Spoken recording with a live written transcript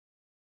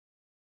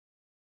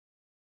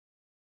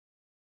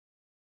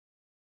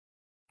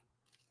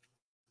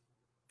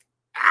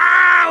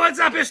What's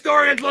up,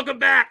 historians? Welcome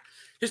back.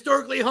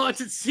 Historically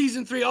Haunted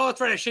Season 3. Oh,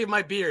 that's right. I shaved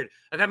my beard.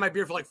 I've had my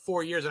beard for like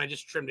 4 years, and I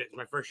just trimmed it. It's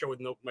my first show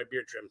with my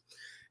beard trimmed.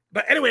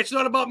 But anyway, it's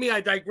not about me.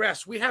 I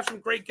digress. We have some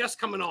great guests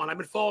coming on. I've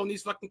been following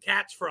these fucking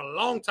cats for a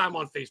long time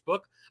on Facebook.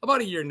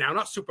 About a year now.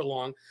 Not super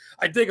long.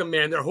 I dig them,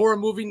 man. They're horror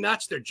movie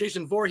nuts. They're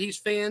Jason Voorhees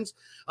fans.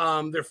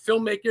 They're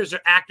filmmakers.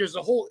 They're actors.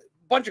 A whole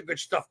bunch of good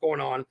stuff going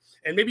on.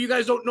 And maybe you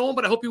guys don't know them,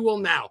 but I hope you will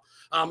now.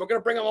 We're going to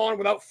bring them on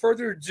without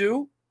further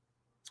ado.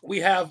 We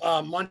have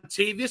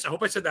Montavius. I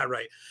hope I said that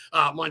right.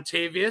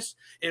 Montavius.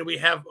 And we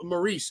have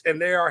Maurice.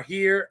 And they are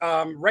here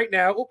right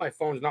now. Oh, my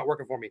phone is not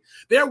working for me.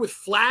 They're with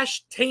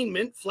Flash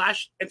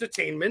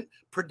Entertainment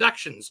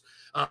Productions.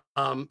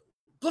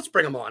 Let's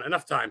bring them on.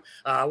 Enough time.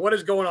 What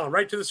is going on?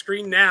 Right to the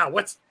screen now.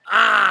 There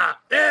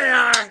they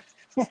are.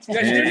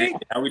 Hey,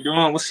 how we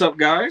doing? What's up,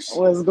 guys?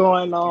 What's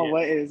going on? Yeah.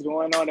 What is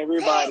going on,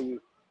 everybody?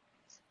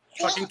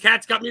 Fucking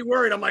cats got me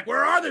worried. I'm like,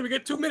 where are they? We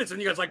get 2 minutes. And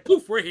you guys like,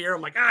 poof, we're here.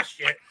 I'm like,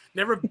 shit.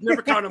 Never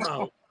count them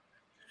out.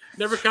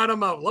 Never count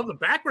them out. Love the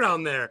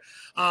background there.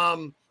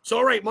 So,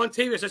 all right,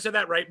 Montavius. I said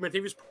that right.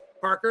 Montavius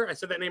Parker. I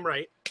said that name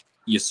right.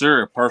 Yes,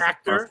 sir. Perfect.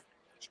 Actor. Perfect.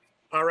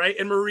 All right.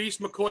 And Maurice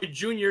McCoy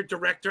Jr.,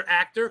 director,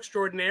 actor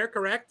extraordinaire,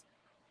 correct?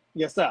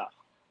 Yes, sir.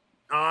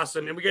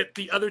 Awesome. And we get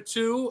the other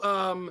two,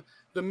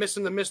 the Miss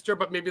and the Mister,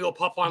 but maybe they'll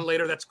pop on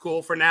later. That's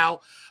cool for now.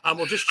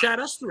 We'll just chat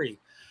us three.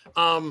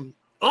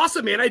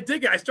 Awesome, man. I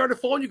dig it. I started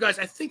following you guys,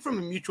 I think, from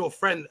a mutual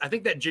friend. I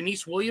think that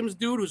Janice Williams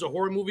dude who's a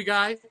horror movie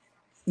guy.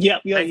 Yeah,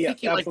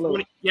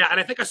 absolutely. And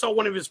I think I saw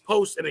one of his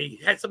posts, and he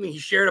had something he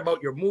shared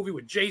about your movie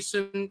with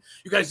Jason.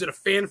 You guys did a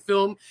fan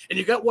film, and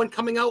you got one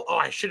coming out. Oh,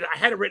 I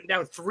had it written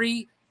down.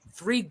 Three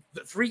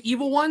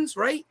evil ones,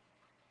 right?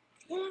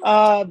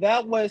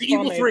 That was the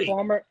from evil a three.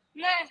 former.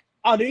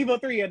 Oh, the Evil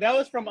 3. Yeah, that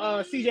was from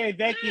CJ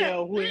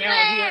Vecchio, who is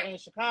out here in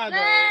Chicago,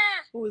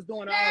 who is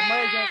doing an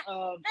emergence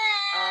of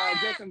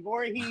Jason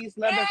Voorhees,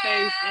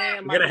 Leatherface,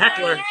 and we got a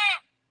heckler.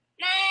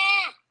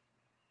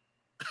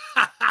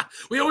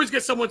 We always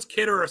get someone's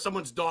kid or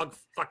someone's dog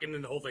fucking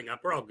in the whole thing up.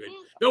 We're all good.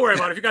 Don't worry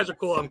about it. If you guys are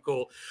cool, I'm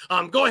cool.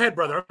 Go ahead,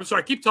 brother. I'm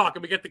sorry. Keep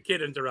talking. We get the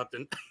kid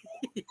interrupting.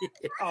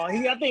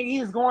 I think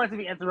he's going to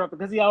be interrupted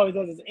because he always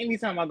does this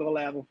anytime I go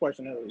live,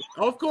 unfortunately.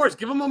 Oh, of course.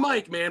 Give him a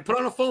mic, man. Put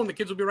on a phone. The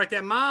kids will be right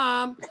there.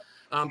 Mom.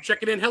 Check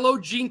it in. Hello,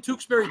 Jean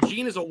Tewksbury.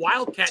 Jean is a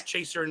wildcat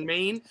chaser in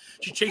Maine.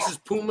 She chases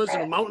pumas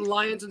and mountain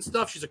lions and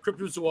stuff. She's a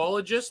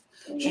cryptozoologist.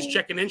 She's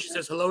checking in. She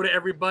says hello to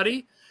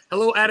everybody.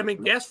 Hello, Adam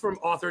and Guest from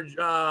author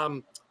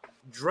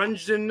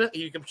Drungen.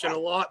 You can chat a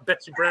lot.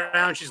 Betsy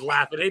Brown. She's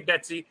laughing. Hey,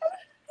 Betsy.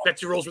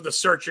 Betsy rolls with the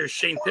Searchers,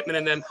 Shane Pittman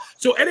and them.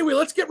 So anyway,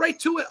 let's get right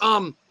to it.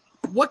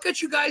 What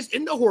got you guys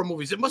into horror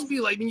movies? It must be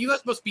like, you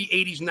guys must be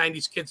 80s,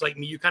 90s kids like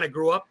me. You kind of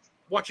grew up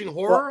watching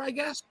horror, I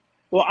guess?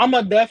 Well, I'm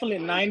a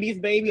definite 90s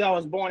baby. I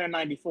was born in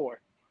 94.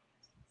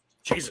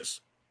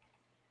 Jesus.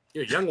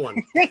 You're a young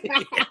one.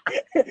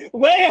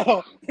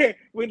 Well,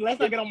 let's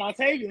not get on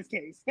Montavius'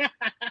 case.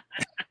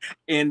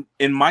 In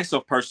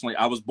myself personally,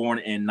 I was born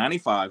in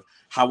 95.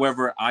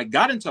 However, I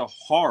got into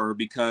horror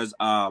because,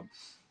 I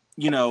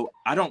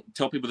don't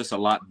tell people this a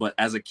lot, but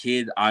as a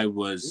kid, I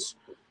was,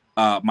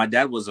 my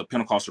dad was a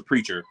Pentecostal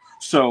preacher.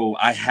 So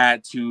I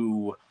had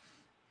to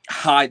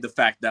hide the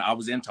fact that I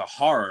was into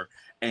horror,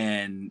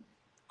 and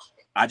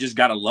I just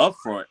got a love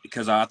for it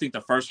because I think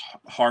the first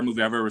horror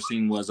movie I've ever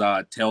seen was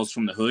Tales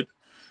from the Hood.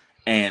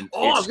 And I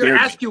was going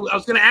to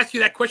ask you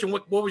that question.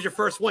 What was your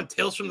first one?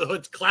 Tales from the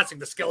Hood's classic,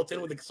 the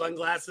skeleton with the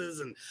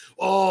sunglasses, and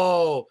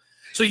so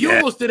you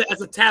almost did it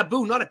as a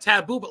taboo, not a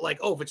taboo, but like,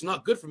 if it's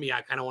not good for me,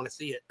 I kind of want to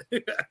see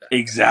it.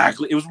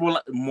 Exactly. It was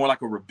more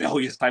like a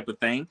rebellious type of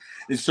thing.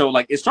 And so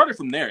like it started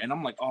from there, and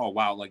I'm like, oh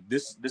wow, like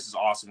this is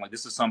awesome. Like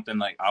this is something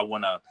like I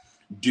want to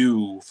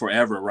do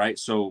forever, right?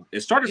 So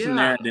it started from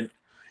there, and then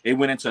it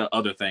went into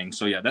other things.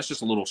 So yeah, that's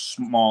just a little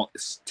small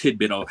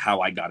tidbit of how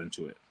I got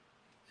into it.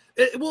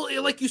 Well,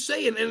 like you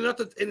say, and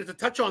to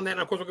touch on that, and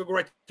of course we're gonna go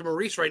right to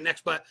Maurice right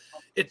next, but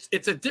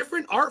it's a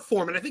different art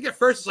form, and I think at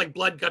first it's like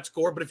blood, guts,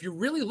 gore, but if you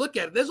really look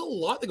at it, there's a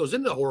lot that goes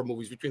into horror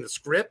movies between the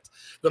script,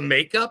 the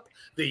makeup,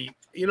 you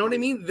know what I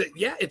mean?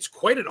 It's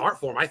quite an art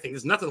form. I think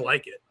there's nothing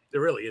like it.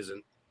 There really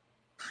isn't.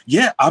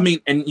 Yeah, I mean,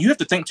 and you have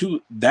to think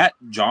too, that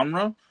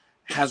genre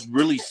has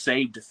really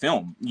saved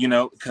film,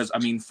 because I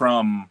mean,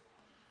 from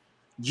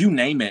you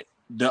name it,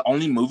 the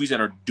only movies that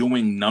are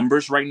doing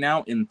numbers right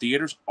now in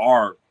theaters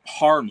are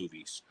horror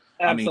movies.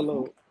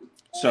 Absolutely.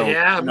 I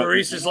mean, so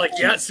Maurice is like,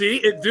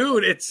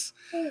 it's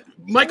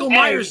Michael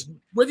Myers,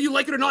 whether you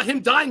like it or not,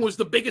 him dying was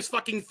the biggest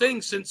fucking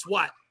thing since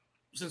what?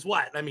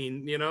 I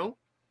mean, Go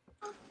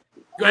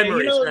ahead,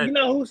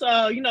 Maurice.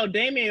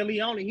 Damien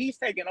Leone, he's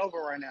taking over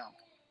right now.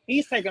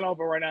 He's taking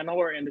over right now in the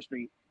horror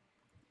industry.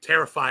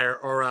 Terrifier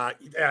or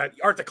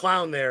Art the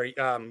Clown there.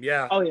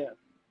 Yeah. Oh yeah.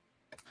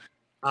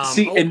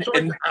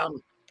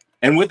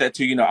 And with that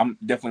too, I'm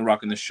definitely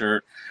rocking the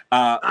shirt.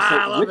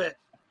 I love it.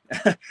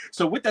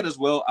 So with that as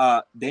well,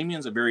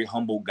 Damien's a very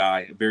humble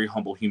guy, a very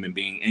humble human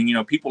being.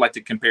 And, people like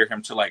to compare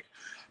him to like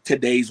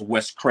today's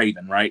Wes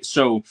Craven, right?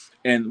 So,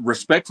 and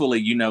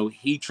respectfully,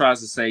 he tries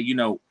to say,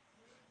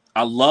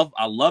 I love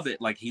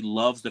it. Like, he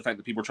loves the fact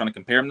that people are trying to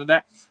compare him to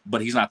that,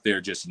 but he's not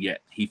there just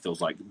yet. He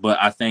feels like, but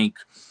I think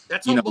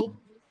That's you humble. know,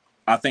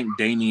 I think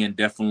Damien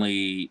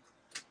definitely.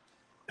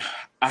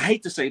 I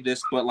hate to say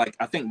this, but like,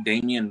 I think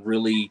Damien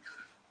really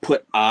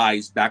put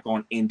eyes back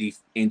on indie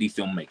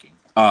filmmaking,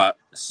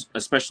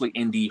 especially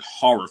indie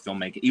horror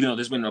filmmaking. Even though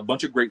there's been a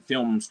bunch of great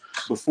films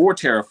before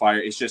Terrifier,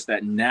 it's just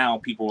that now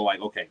people are like,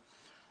 okay,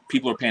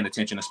 people are paying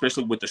attention,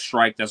 especially with the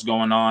strike that's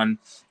going on.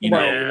 You know,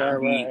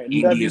 Right.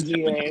 indie is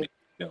WGA.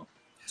 definitely,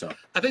 so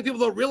I think people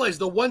don't realize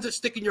the ones that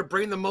stick in your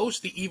brain the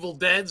most, the Evil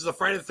Deads, the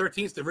Friday the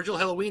 13th, the original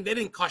Halloween, they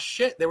didn't cost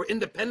shit. They were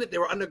independent. They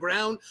were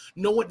underground.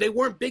 No one, they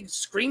weren't big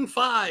Scream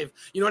 5.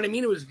 You know what I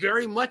mean? It was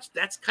very much,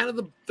 that's kind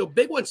of the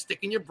big ones stick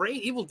in your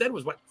brain. Evil Dead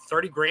was what,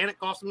 30 grand it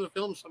cost them to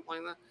film, something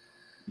like that?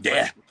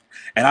 yeah.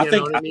 And I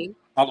think I mean?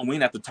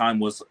 Halloween at the time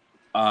was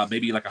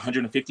maybe like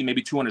 150,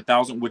 maybe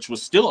 200,000, which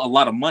was still a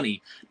lot of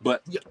money,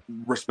 but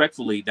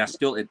respectfully, that's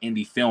still an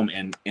indie film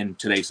in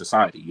today's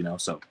society, you know,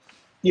 so.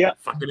 Yeah.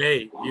 Fucking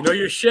A. You know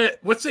your shit.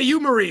 What say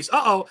you, Maurice?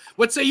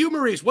 What say you,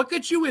 Maurice? What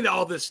gets you into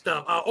all this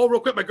stuff? Real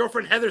quick, my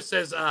girlfriend Heather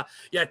says,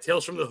 yeah,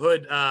 Tales from the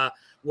Hood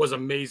was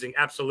amazing.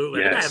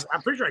 Absolutely. Yes.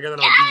 I'm pretty sure I got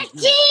that on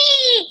DVD.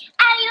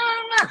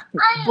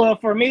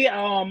 But for me,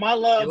 my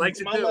love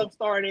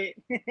started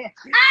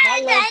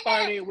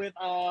with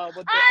the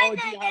OG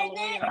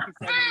Halloween in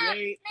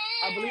 1978.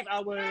 I believe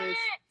I was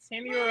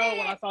 10-year-old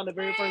when I saw the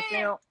very first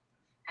film.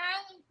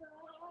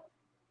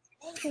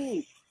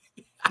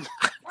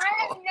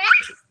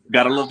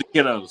 Gotta love the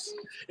kiddos.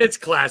 It's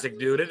classic,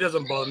 dude. It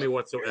doesn't bother me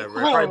whatsoever.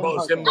 It probably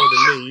bothers him more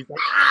than me. He's like,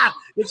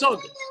 it's all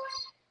good.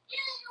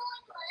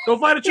 Go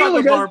find a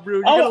chocolate bar,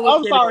 bro.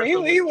 I'm sorry.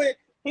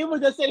 He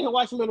was just sitting here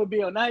watching Little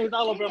Bill. Now he's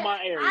all over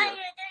my area.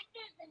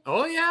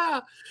 Oh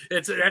yeah,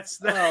 that's.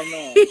 Oh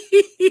man.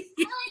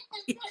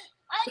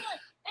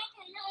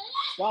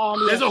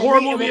 There's a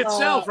horror movie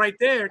itself right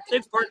there.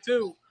 Kids Part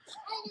 2.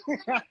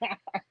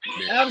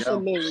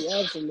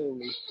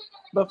 Absolutely.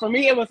 But for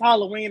me, it was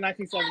Halloween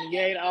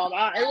 1978. It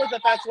was a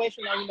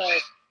infatuation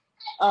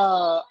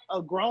of,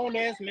 a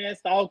grown-ass man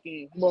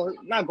stalking. Well,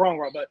 not grown,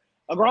 but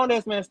a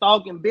grown-ass man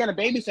stalking, being a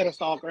babysitter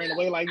stalker in a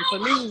way. Like, for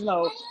me,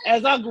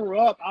 as I grew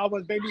up, I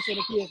was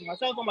babysitting kids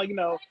myself. I'm like,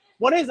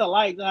 what is it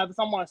like to have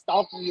someone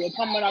stalking you and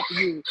coming after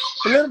you?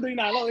 But little do you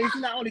not know, he's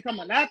not only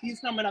coming after you, he's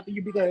coming after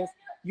you because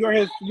you're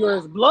his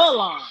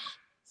bloodline.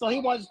 So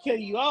he wants to kill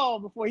you all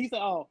before he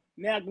said, oh,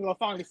 now I can go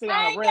finally sit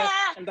down and rest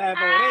and die of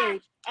old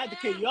age. I have to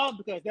kill you off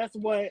because that's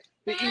what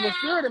the evil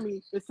spirit of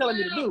me is telling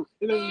me to do.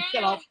 It doesn't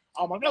kill off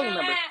all my family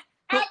members.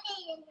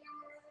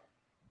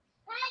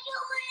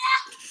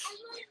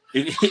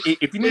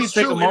 If you need to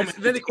take a moment,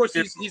 then of course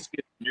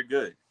you're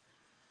good.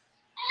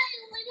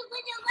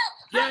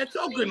 Yeah, it's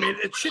all good, man.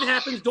 Shit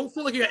happens. Don't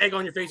feel like you got egg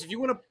on your face. If you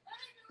want to,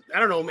 I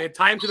don't know, man,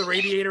 tie him to the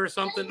radiator or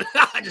something.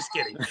 Just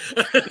kidding.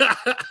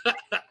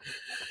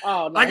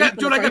 Oh, no, I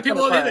got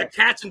people out there that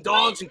cats and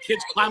dogs and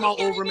kids climb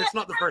all over them. It's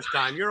not the first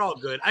time. You're all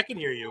good. I can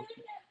hear you.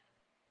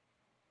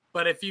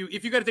 But if you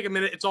got to take a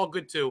minute, it's all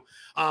good too.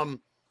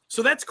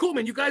 So that's cool,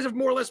 man. You guys have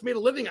more or less made a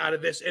living out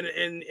of this,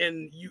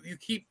 and you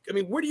keep. I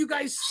mean, where do you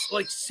guys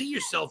like see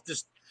yourself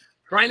just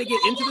trying to get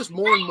into this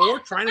more and more,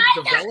 trying to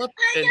develop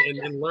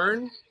and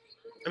learn?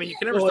 I mean, you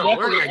can never stop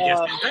learning, I guess.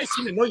 But you guys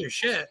seem to know your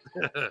shit.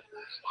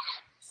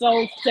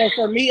 So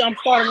for me, I'm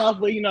starting off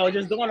with,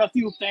 just doing a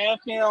few fan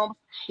films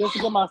just to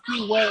get my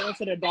feet wet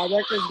into the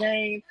director's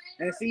game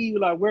and see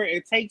like where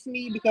it takes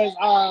me, because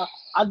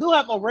I do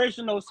have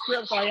original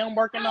scripts that I am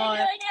working on,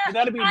 but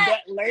that'll be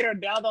later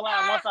down the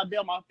line once I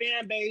build my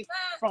fan base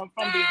from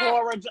the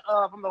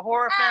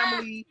horror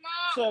family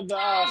to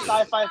the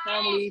sci-fi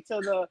family to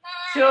the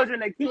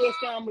children and kids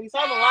family. So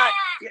I have a lot.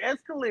 Yeah,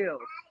 it's Khalil.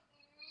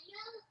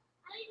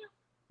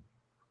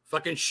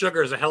 Fucking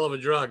sugar is a hell of a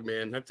drug,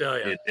 man. I tell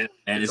you.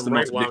 And it's the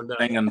most addictive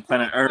thing on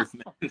planet Earth,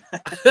 man.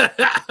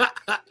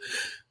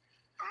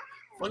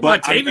 But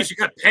Montavius, you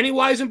got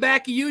Pennywise in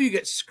back of you. You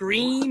got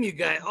Scream. You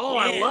got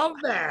I love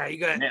that. You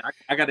got. Man,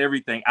 I got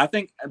everything. I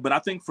think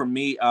for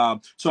me,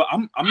 so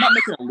I'm not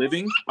making a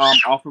living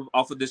off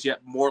of this yet.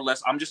 More or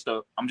less, I'm just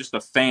a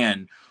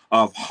fan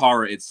of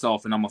horror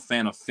itself, and I'm a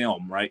fan of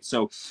film, right?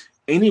 So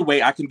any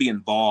way I can be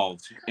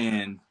involved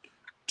in.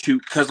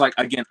 Because like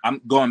again,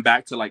 I'm going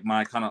back to like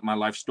my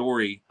life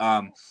story.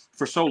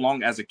 For so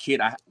long as a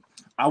kid,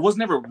 I was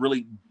never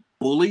really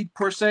bullied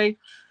per se,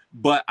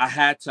 but I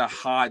had to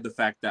hide the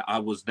fact that I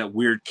was that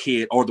weird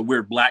kid or the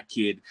weird black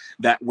kid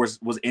that was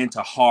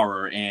into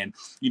horror and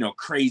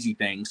crazy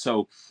things.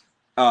 So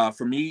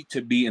for me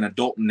to be an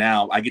adult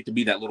now, I get to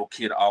be that little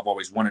kid I've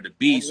always wanted to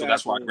be. So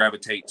that's why I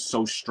gravitate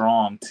so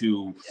strong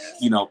to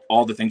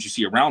all the things you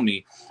see around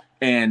me.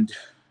 And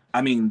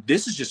I mean,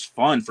 this is just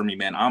fun for me,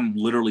 man. I'm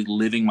literally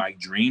living my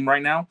dream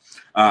right now.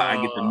 I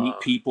get to meet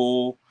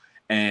people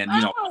and,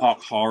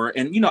 talk horror.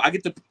 And, I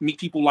get to meet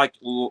people like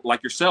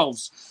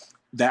yourselves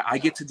that I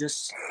get to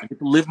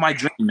live my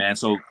dream, man.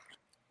 So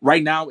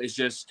right now it's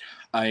just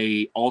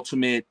a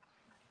ultimate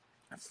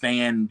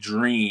fan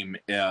dream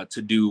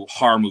to do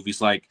horror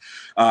movies. Like,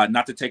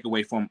 not to take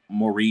away from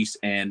Maurice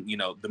and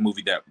the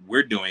movie that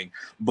we're doing,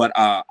 but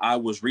I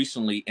was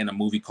recently in a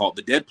movie called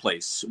The Dead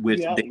Place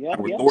with David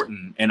Howard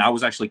Thornton, and I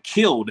was actually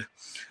killed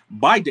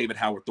by David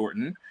Howard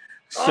Thornton.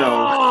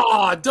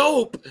 So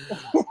dope.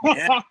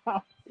 Yeah.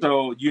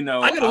 So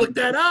I gotta look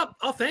that up.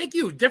 Oh, thank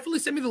you. Definitely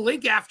send me the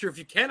link after if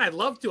you can. I'd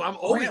love to. I'm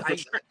always.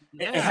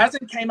 It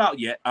hasn't came out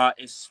yet.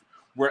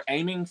 We're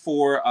aiming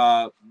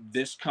for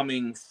this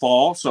coming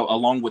fall. So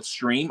along with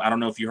Stream, I don't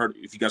know if you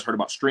guys heard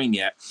about Stream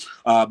yet,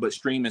 but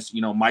Stream is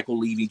Michael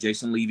Levy,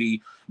 Jason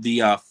Levy, the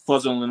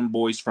Fuzzling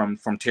Boys from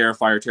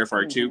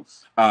Terrifier 2.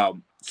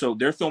 So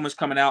their film is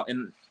coming out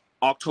in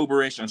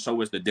October-ish, and so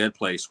is The Dead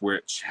Place,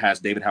 which has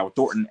David Howard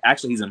Thornton.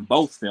 Actually, he's in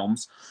both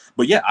films.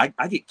 But yeah,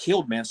 I get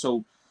killed, man.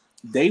 So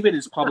David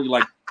is probably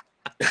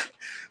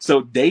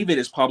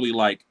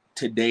like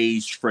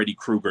today's Freddy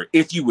Krueger,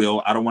 if you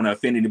will. I don't want to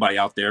offend anybody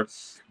out there,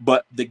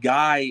 but the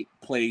guy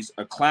plays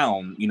a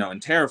clown, in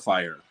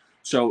Terrifier.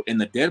 So in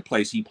The Dead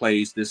Place, he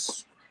plays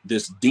this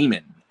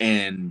demon,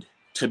 and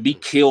to be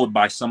killed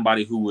by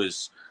somebody who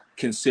was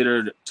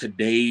considered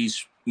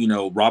today's,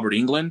 Robert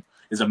Englund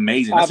is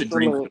amazing. That's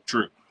Absolutely. A dream come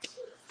true.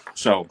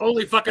 So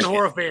only fucking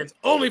horror fans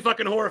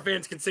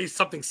can say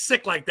something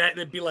sick like that, and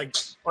it'd be like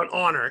an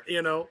honor,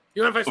 You know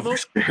if I smoke?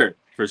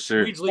 For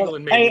sure. Weed's legal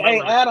in Maine. Hey,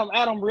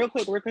 Adam, real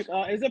quick.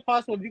 Is it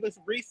possible if you could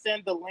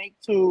resend the link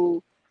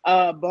to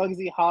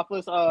Buggzy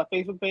Hoffa's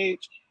Facebook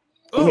page?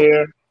 Oh,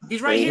 Yeah.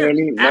 He's right here.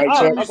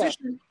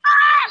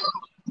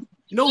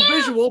 No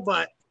visual,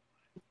 but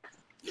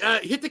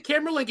hit the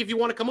camera link if you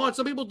want to come on.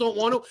 Some people don't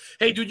want to.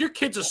 Hey, dude, your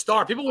kid's a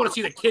star. People want to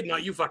see the kid,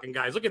 not you fucking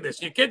guys. Look at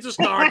this. Your kid's a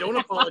star. Don't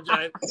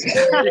apologize.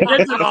 Your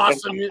kid's an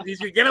awesome. He's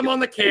gonna get him on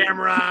the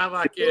camera.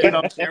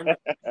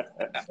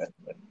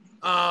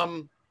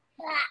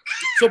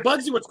 So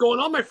Bugsy, what's going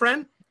on, my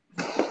friend?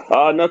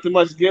 Nothing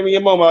much. Give me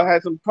a moment. I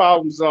had some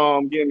problems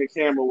getting the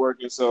camera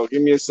working, so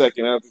give me a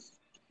second.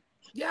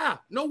 Yeah,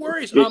 no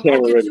worries. I'll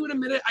get to you in a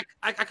minute.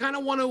 I kind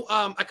of want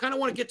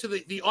to get to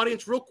the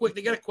audience real quick.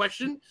 They got a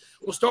question.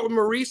 We'll start with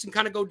Maurice and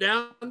kind of go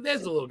down.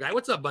 There's the little guy.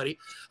 What's up, buddy?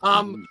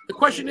 The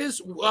question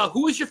is,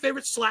 who is your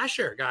favorite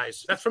slasher,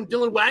 guys? That's from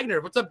Dylan Wagner.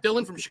 What's up,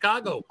 Dylan from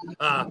Chicago?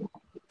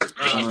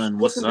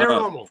 What's the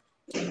paranormal?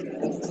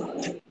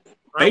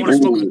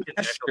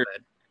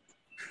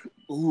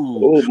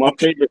 Ooh, my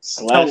favorite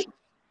slasher.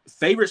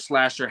 Favorite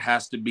slasher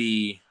has to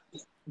be.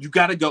 You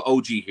got to go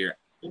OG here.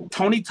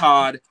 Tony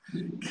Todd,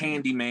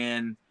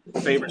 Candyman,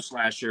 favorite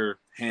slasher,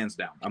 hands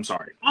down. I'm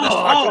sorry.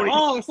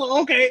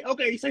 So okay.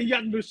 You say you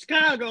got to do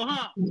Chicago,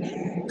 huh?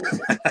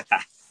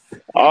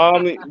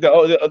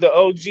 The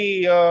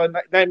OG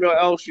Nightmare on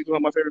Elm Street is one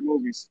of my favorite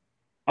movies.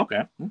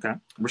 Okay.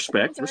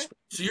 Respect.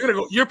 So you're gonna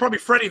go. You're probably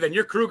Freddy then.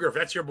 You're Krueger if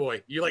that's your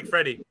boy. You like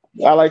Freddy.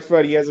 I like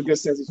Freddy. He has a good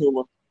sense of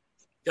humor.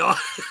 Oh,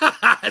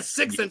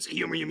 sick sense of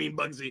humor. You mean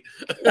Bugsy?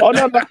 Oh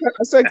no, I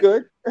said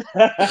good.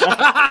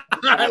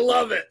 I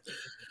love it.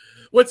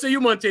 What say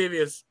you,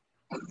 Montavius?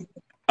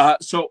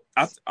 So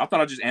I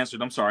thought I just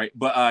answered. I'm sorry,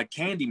 but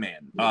Candyman,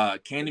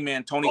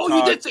 Tony Todd. Oh,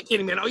 you did say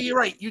Candyman. Oh, you're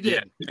right. You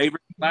did. Yeah,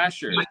 favorite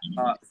slasher.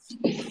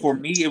 For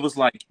me, it was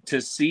like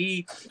to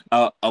see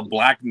a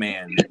black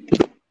man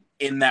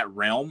in that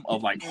realm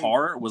of like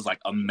horror was like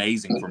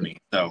amazing for me.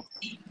 So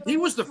he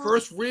was the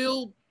first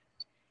real,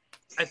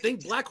 I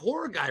think, black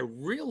horror guy.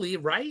 Really,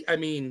 right? I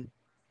mean,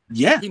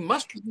 yeah, he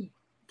must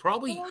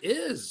probably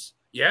is.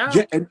 Yeah.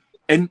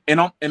 And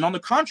on the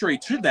contrary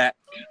to that,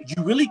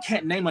 you really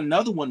can't name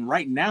another one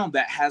right now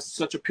that has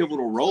such a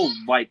pivotal role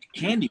like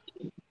Candy.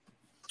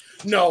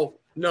 No.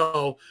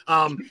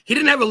 He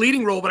didn't have a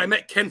leading role, but I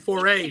met Ken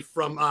Foray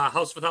from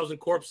House of a Thousand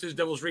Corpses,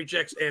 Devil's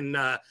Rejects, and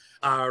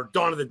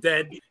Dawn of the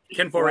Dead.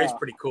 Ken Foray's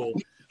pretty cool.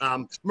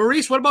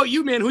 Maurice, what about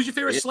you, man? Who's your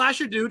favorite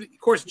slasher, dude? Of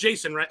course,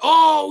 Jason, right?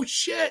 Oh,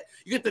 shit.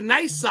 You get the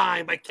nice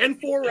sign by Ken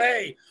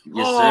Foray.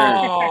 Yes,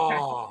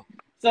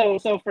 sir.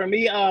 So for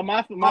me,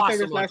 my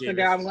favorite slasher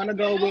guy, I'm gonna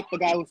go with the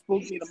guy who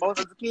spooked me the most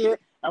as a kid.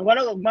 I'm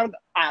gonna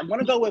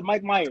go with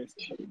Michael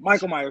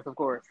Myers, of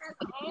course.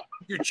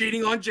 You're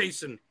cheating on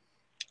Jason.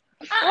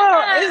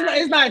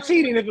 It's not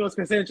cheating if it was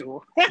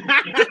consensual.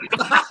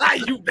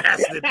 You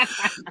bastard.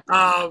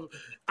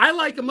 I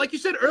like him, like you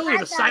said earlier,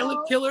 the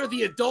silent killer,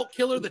 the adult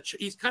killer.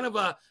 He's kind of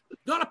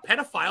not a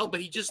pedophile,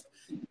 but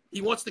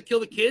he wants to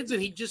kill the kids,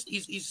 and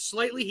he's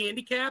slightly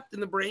handicapped in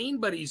the brain,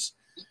 but he's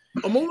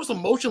almost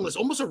emotionless,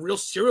 almost a real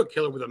serial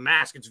killer with a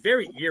mask. It's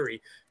very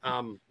eerie.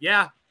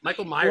 Yeah,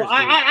 Michael Myers. Well,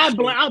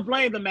 I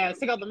blame the mask.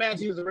 Take out the mask,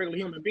 he was a regular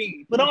human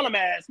being. Put on the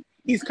mask,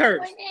 he's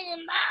cursed.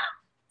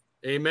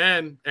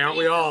 Amen. Aren't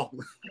we all?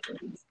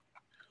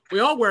 We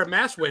all wear a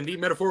mask, Wendy,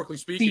 metaphorically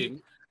speaking.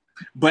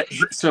 But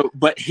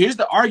here's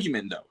the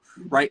argument, though,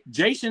 right?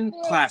 Jason,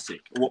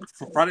 classic. Well,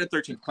 for Friday the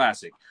 13th,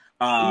 classic.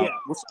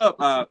 What's up,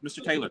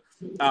 Mr. Taylor?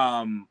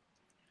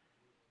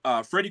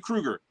 Freddy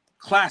Krueger,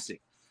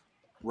 classic,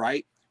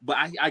 right? But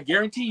I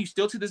guarantee you,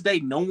 still to this day,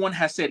 no one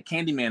has said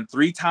Candyman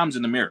 3 times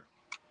in the mirror.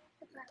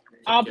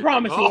 I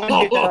promise you,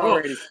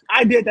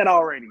 I did that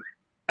already.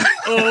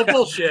 Oh,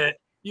 bullshit.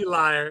 You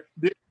liar.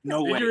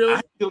 No Did way. you really?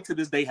 I still to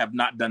this day have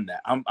not done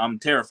that. I'm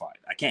terrified.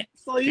 I can't.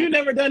 So you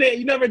never done it?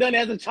 You never done it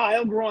as a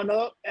child growing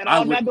up at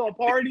all? Not doing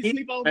parties,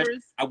 sleepovers?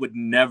 I would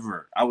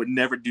never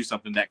do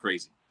something that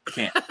crazy. I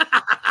can't.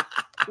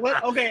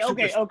 What? Okay.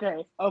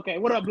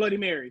 What about Bloody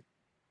Mary?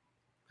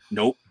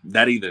 Nope,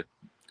 that either.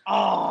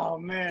 Oh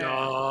man.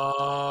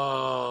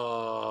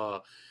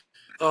 Oh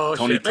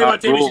Tony shit. Maybe Todd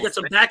Montavius should rules. get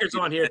some backers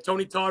on here.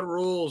 Tony Todd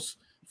rules.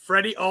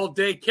 Freddie all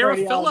day. Kara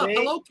Freddie Phillip. all day.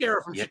 Hello,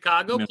 Kara from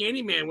Chicago. Yeah.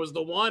 Candyman was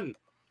the one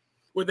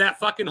with that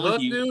fucking Love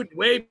hook, you. dude.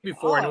 Way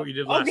before I knew what you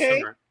did last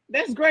summer.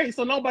 That's great.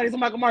 So nobody's a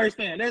Michael Myers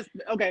fan. That's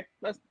okay.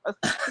 That's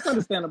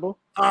understandable.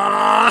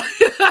 Hey,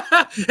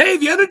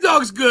 the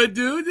underdog's good,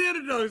 dude. The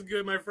underdog's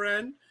good, my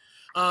friend.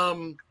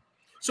 So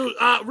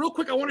real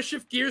quick, I want to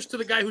shift gears to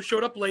the guy who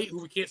showed up late,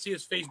 who we can't see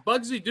his face.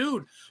 Buggzy,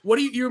 dude. What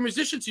are you? You're a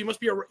musician, so you must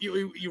be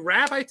you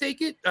rap, I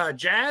take it,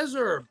 jazz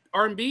or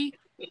R&B?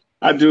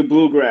 I do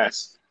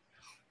bluegrass.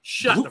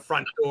 Shut the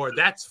front door.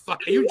 That's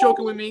fucking. Are you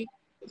joking with me?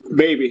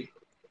 Baby.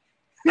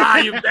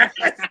 You bet.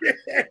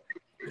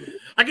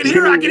 I can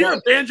hear a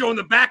banjo in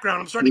the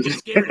background. I'm starting to get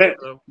scared.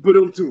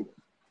 Boom too.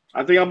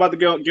 I think I'm about to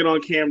get on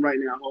cam right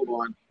now. Hold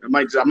on. I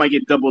might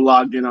get double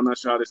logged in. I'm not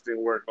sure how this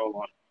thing works. Hold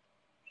on.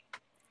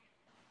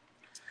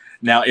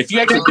 Now, if you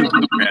actually do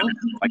bluegrass,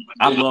 like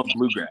I love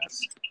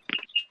bluegrass.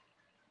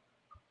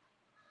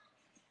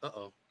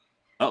 Uh-oh.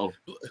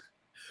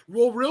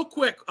 Well, real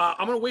quick,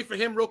 I'm going to wait for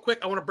him real quick.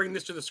 I want to bring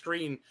this to the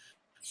screen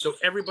so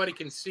everybody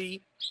can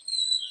see.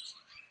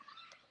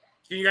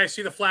 Can you guys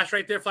see the flash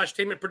right there?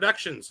 Flashtainment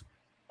Productions.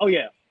 Oh,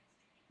 yeah.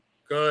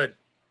 Good.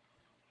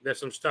 There's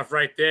some stuff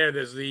right there.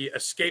 There's the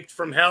Escaped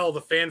from Hell,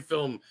 the fan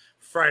film,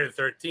 Friday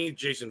the 13th,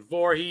 Jason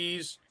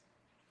Voorhees,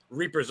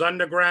 Reaper's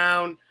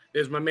Underground.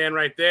 There's my man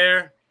right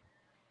there.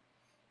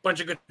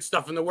 Bunch of good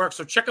stuff in the works.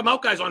 So check them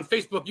out, guys, on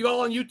Facebook. You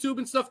all on YouTube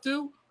and stuff,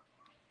 too?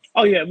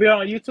 Oh yeah, we're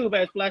on YouTube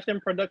at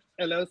Flashtainment Productions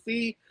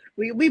LLC.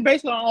 We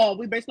basically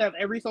have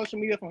every social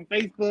media from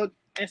Facebook,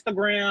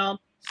 Instagram,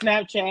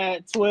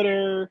 Snapchat,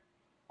 Twitter,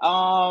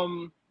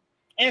 and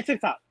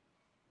TikTok.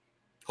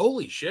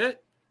 Holy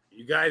shit.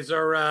 You guys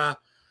are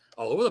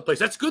all over the place.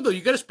 That's good, though.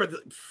 You got to spread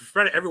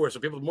it everywhere so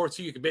people more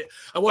see you can be.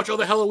 I watch all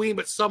the Halloween,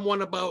 but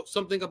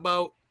something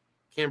about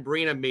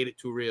Cambrina made it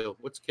too real.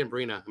 What's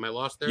Cambrina? Am I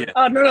lost there?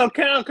 Yeah. No,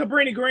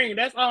 Cabrini Green.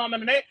 That's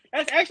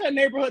that's actually a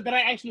neighborhood that I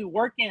actually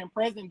work in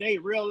present day,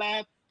 real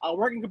life. I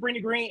work in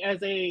Cabrini Green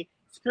as a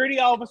security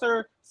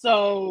officer.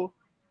 So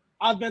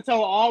I've been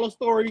told all the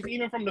stories,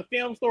 even from the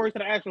film stories to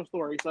the actual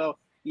story. So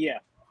yeah.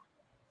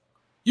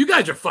 You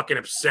guys are fucking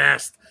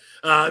obsessed.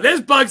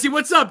 There's Bugsy.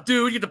 What's up,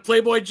 dude? You get the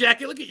Playboy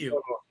jacket. Look at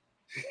you.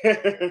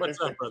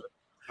 What's up, brother?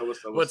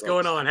 What's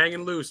going on?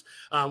 Hanging loose.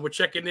 We're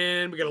checking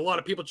in. We got a lot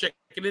of people checking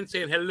in,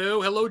 saying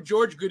hello,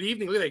 George. Good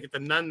evening. Look at that. Get the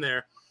nun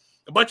there.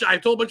 I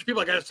told a bunch of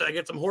people I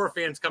get some horror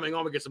fans coming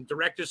on. We get some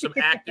directors, some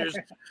actors.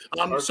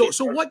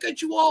 So what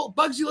got you all,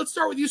 Bugsy? Let's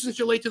start with you since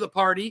you're late to the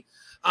party.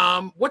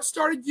 What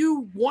started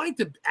you wanting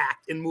to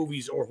act in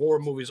movies or horror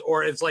movies,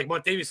 or it's like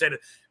Montavius said,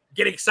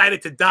 get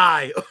excited to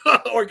die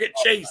or get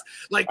chased?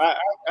 Like I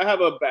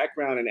have a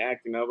background in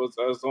acting. I was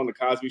on the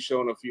Cosby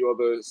Show and a few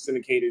other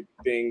syndicated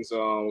things,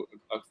 a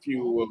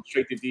few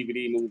straight to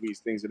DVD movies,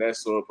 things of that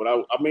sort. But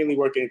I mainly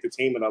work in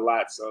entertainment a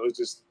lot, so it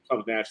just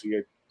comes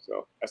naturally.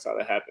 So that's how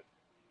that happened.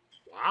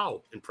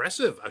 Wow,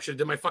 impressive! I should have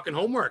did my fucking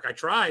homework. I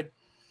tried.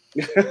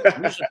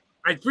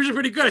 I'm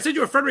pretty good. I sent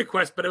you a friend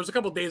request, but it was a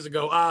couple days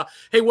ago.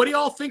 Hey, what do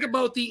y'all think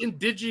about the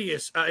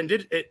Insidious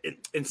franchise?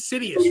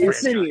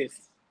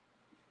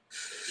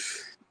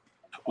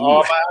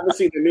 I haven't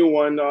seen the new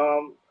one.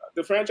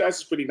 The franchise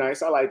is pretty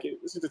nice. I like it.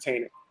 It's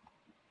entertaining.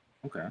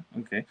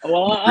 Okay. Well,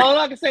 all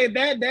I can say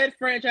that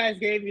franchise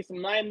gave me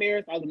some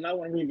nightmares. I would not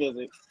want to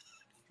revisit.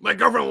 My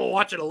girlfriend will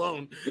watch it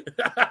alone.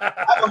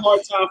 I have a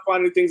hard time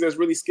finding things that's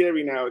really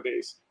scary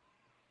nowadays.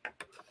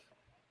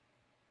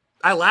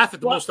 I laugh at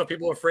the most stuff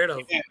people are afraid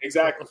of. Yeah,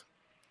 exactly.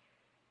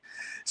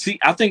 See,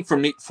 I think for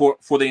me, for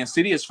the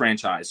Insidious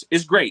franchise,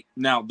 it's great.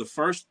 Now, the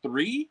first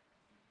three,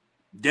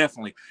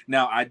 definitely.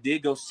 Now, I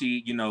did go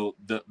see,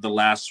 the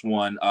last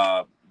one,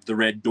 The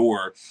Red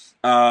Door.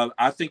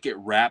 I think it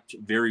wrapped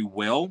very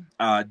well.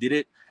 Did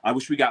it? I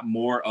wish we got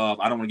more of.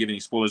 I don't want to give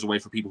any spoilers away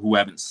for people who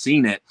haven't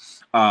seen it.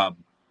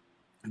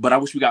 But I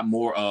wish we got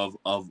more of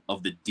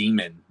the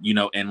demon,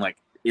 and like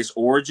its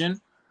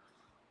origin.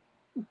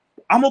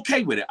 I'm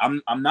okay with it.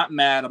 I'm not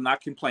mad. I'm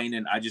not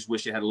complaining. I just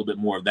wish it had a little bit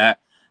more of that.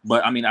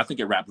 But I mean, I think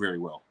it wrapped very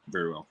well.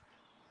 Very well.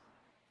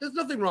 There's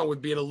nothing wrong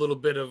with being a little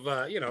bit of,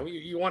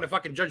 you want to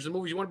fucking judge the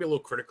movies. You want to be a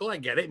little critical. I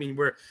get it. I mean,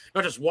 we're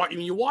not just watching. I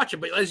mean, you watch it,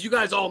 but as you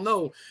guys all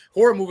know,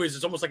 horror movies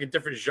is almost like a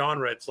different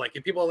genre. It's like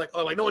if people are like,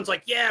 oh, like no one's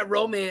like, yeah,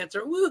 romance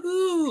or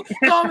woohoo,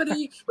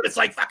 comedy, but it's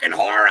like fucking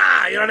horror.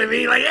 You know what I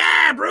mean? Like,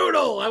 yeah,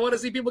 brutal. I want to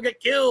see people get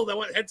killed. I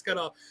want heads cut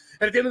off.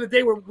 And at the end of the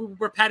day,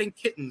 we're patting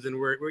kittens and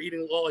we're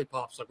eating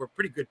lollipops. Like we're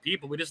pretty good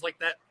people. We just like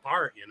that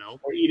part,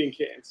 We're eating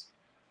kittens.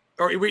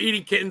 Or we're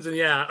eating kittens and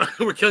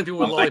we're killing people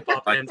with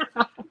lollipop hands.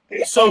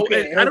 So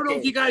I don't know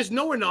if you guys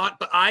know or not,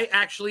 but I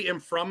actually am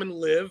from and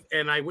live,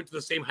 and I went to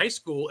the same high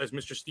school as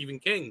Mr. Stephen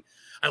King.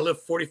 I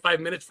live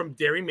 45 minutes from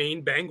Derry,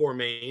 Maine, Bangor,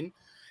 Maine.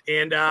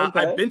 And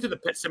I've been to the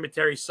Pet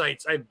Cemetery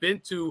sites. I've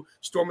been to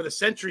Storm of the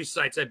Century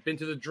sites. I've been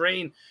to the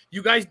Drain.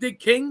 You guys dig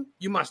King?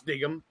 You must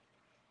dig him.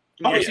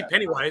 I see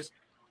Pennywise.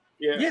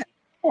 Yeah, of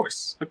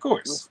course.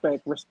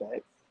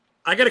 Respect.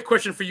 I got a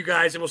question for you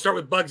guys, and we'll start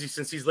with Buggzy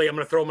since he's late. I'm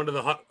going to throw him under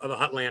the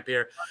hot lamp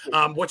here.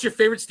 What's your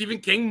favorite Stephen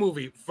King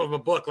movie from a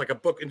book, like a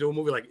book into a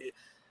movie? Like,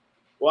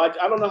 well,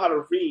 I don't know how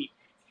to read,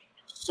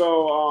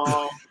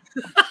 so.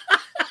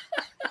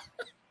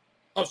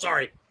 Oh,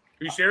 sorry.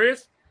 Are you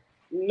serious?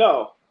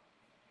 No.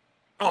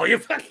 Oh, you're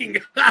fucking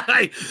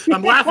guy.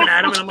 I'm laughing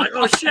at him, and I'm like,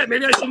 oh shit,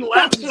 maybe I shouldn't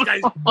laugh at this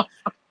guy.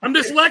 I'm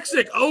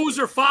dyslexic. O's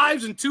are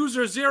 5s and 2s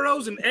are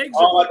 0s, and eggs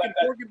are fucking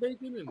pork and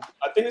bacon. And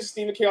I think it's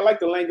Stephen King. I like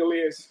the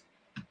Langoliers.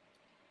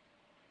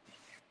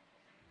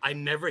 I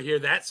never hear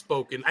that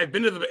spoken. I've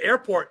been to the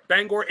airport,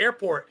 Bangor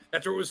Airport.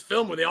 That's where it was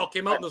filmed, when they all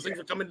came out and those things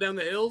were coming down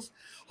the hills.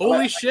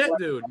 Holy shit,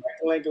 dude. I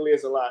like the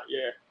Langoliers a lot,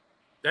 yeah.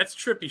 That's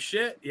trippy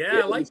shit.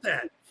 Yeah, I like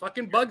that.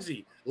 Fucking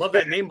Buggzy. Love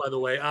that name, by the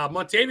way.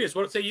 Montavius,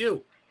 what would say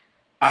you?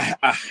 I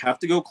have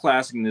to go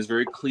classic, and it's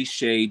very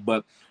cliched,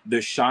 but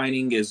The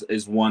Shining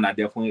is one I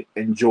definitely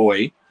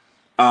enjoy.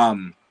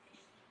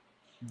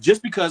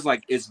 Just because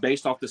like it's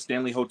based off the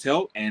Stanley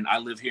Hotel, and I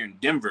live here in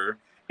Denver,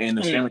 and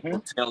the Stanley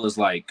Hotel is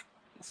like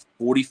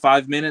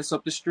 45 minutes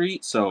up the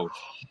street. So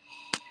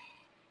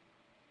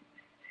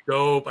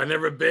dope. I've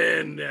never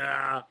been.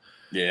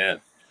 Yeah.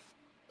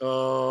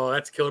 Oh,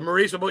 that's killer.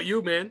 Maurice, what about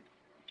you, man?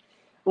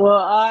 Well,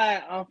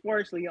 I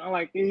unfortunately,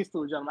 unlike these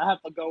two gentlemen, I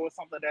have to go with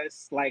something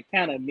that's like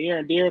kind of near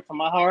and dear to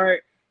my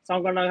heart. So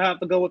I'm gonna have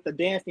to go with the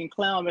dancing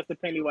clown, Mr.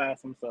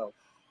 Pennywise himself.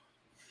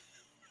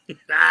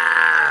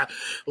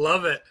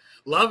 Love it.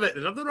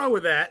 There's nothing wrong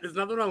with that.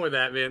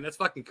 Man. That's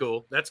fucking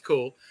cool. That's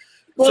cool.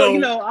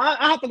 Well, So,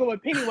 I have to go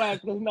with Pennywise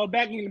because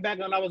back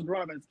when I was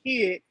growing up as a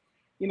kid,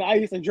 I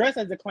used to dress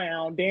as a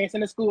clown, dance in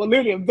the school,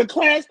 literally the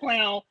class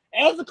clown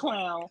as a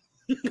clown,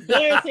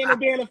 dancing and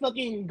being a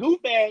fucking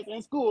goof ass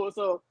in school.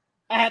 So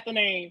I have to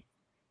name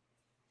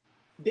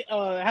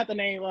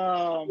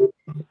Fatso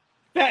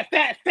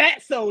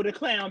the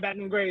clown back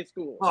in grade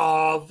school.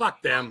 Oh,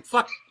 fuck them.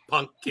 Fuck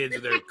punk kids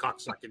with their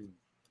cocksucking.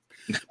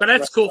 But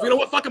that's cool. You know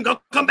what? Fuck them.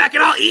 Go come back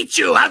and I'll eat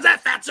you. How's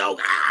that, Fatso?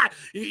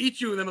 You eat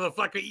you, then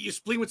motherfucker. Eat your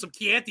spleen with some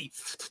Chianti.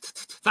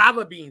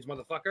 Fava beans,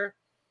 motherfucker.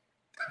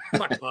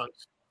 Fuck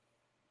punks.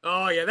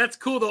 Oh, yeah, that's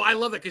cool, though. I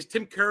love that because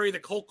Tim Curry, the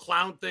whole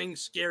clown thing,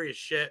 scary as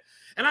shit.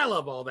 And I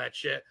love all that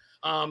shit.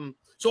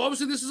 So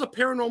obviously this is a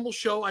paranormal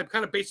show. I'm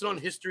kind of based it on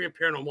history and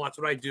paranormal. That's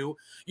what I do.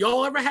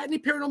 Y'all ever had any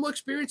paranormal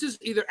experiences,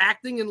 either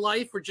acting in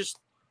life or just?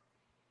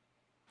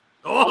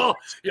 Oh,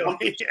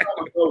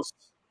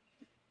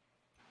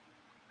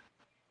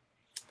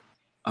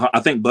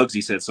 I think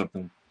Buggzy said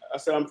something. I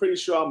said I'm pretty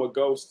sure I'm a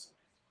ghost.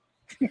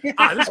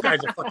 This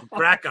guy's a fucking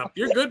crack up.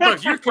 You're good,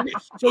 Bugs.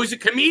 So he's a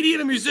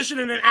comedian, a musician,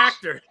 and an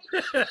actor.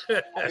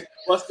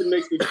 Bustin'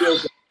 makes me feel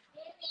good.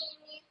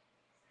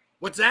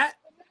 What's that?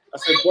 I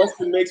said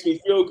Bustin' makes me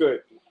feel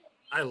good.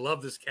 I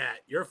love this cat.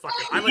 You're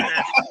fucking. I like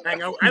to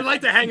hang out. I'd like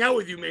to hang out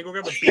with you, man. Go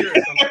grab a beer or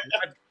something.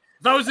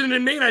 If I was in an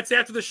inmate, I'd say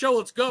after the show,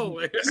 let's go.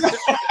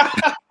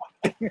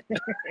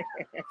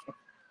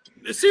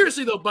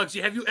 Seriously though,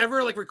 Bugsy, have you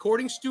ever like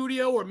recording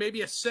studio or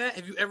maybe a set?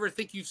 Have you ever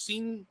think you've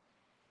seen?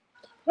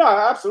 No,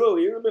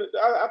 absolutely.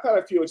 I've had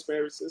a few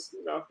experiences.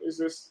 It's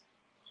just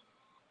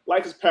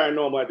life is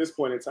paranormal at this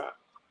point in time.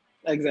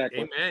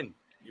 Exactly. Amen.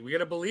 We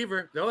got a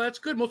believer. No, that's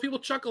good. Most people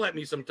chuckle at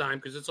me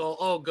sometimes because it's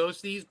all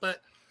ghosties.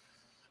 But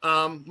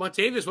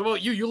Montavius, what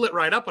about you? You lit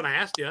right up when I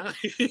asked you.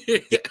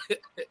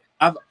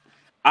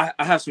 I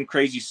have some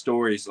crazy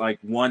stories, like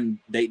one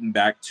dating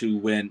back to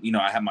when,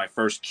 I had my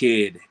first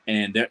kid,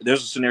 and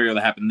there's a scenario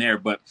that happened there.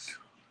 But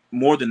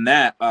more than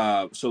that,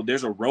 so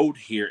there's a road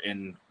here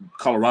in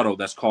Colorado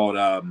that's called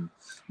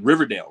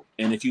Riverdale.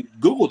 And if you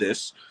Google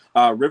this,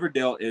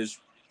 Riverdale is,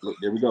 look,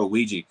 there we go,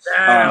 Ouija.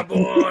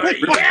 Boy,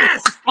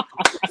 yes!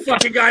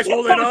 Fucking guy's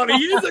holding on.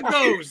 He is a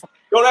ghost.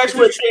 Don't ask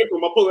where it came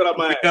from. I'll pull it out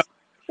my ass.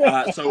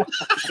 So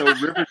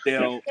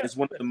Riverdale is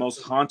one of the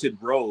most haunted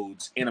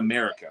roads in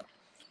America.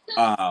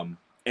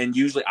 And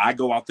usually I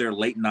go out there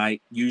late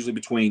night, usually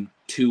between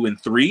 2 and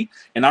 3,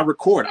 and I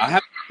record. I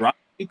haven't dropped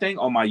anything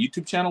on my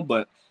YouTube channel,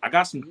 but I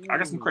got some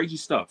crazy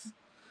stuff.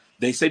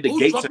 They say the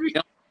gates are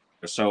down,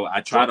 so I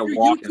try to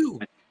walk.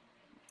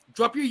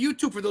 Drop your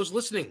YouTube for those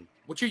listening.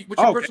 What's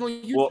your personal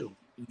YouTube? Well,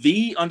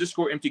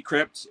 _Empty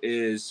Crypt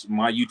is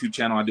my YouTube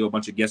channel. I do a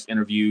bunch of guest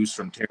interviews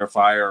from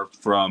Terrifier,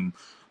 from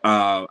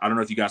I don't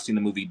know if you guys seen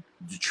the movie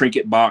The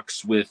Trinket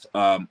Box with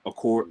Croyer,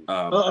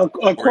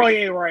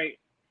 right?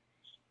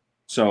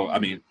 So, I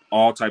mean,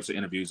 all types of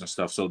interviews and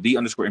stuff. So,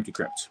 _Empty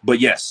Crypt. But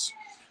yes,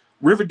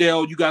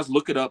 Riverdale, you guys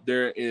look it up.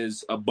 There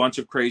is a bunch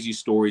of crazy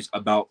stories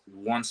about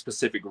one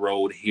specific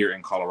road here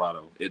in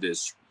Colorado. It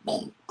is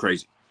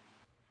crazy.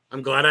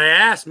 I'm glad I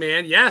asked,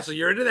 man. Yeah, so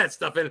you're into that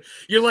stuff, and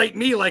you're like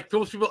me, like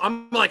most people.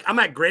 I'm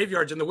at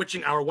graveyards in the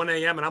witching hour, 1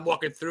 a.m., and I'm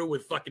walking through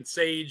with fucking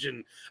sage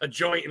and a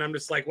joint, and I'm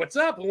just like, "What's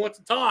up? Who wants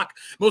to talk?"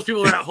 Most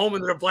people are at home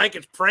in their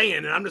blankets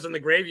praying, and I'm just in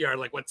the graveyard,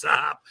 like, "What's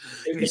up?"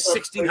 In these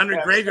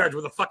 1,600 graveyards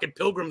where the fucking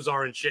pilgrims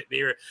are and shit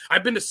here.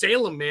 I've been to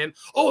Salem, man.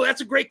 Oh,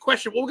 that's a great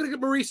question. Well, we're gonna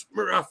get Maurice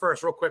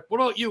first, real quick. What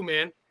about you,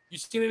 man? You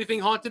seen anything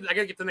haunted? I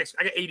gotta get the next.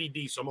 I got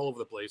ADD, so I'm all over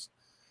the place.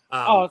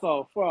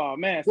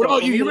 Man. What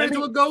about you? You ran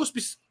into a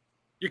ghost?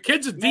 Your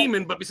kid's a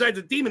demon, but besides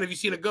a demon, have you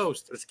seen a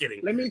ghost? Just kidding.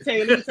 Let me tell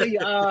you.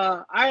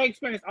 I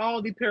experienced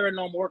all the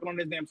paranormal working on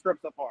this damn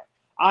script so far.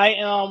 I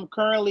am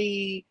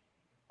currently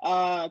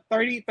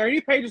 30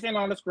 pages in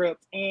on the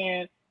script,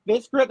 and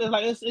this script is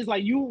like it's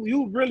like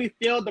you really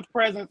feel the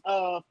presence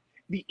of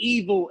the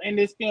evil in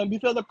this film. You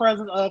feel the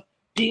presence of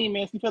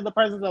demons. You feel the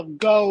presence of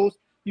ghosts.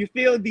 You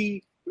feel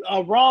the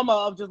aroma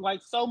of just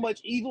like so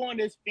much evil in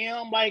this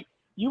film. Like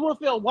you will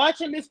feel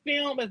watching this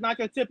film is not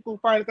your typical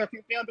Friday the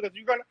 13th film because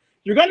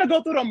you're gonna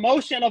go through the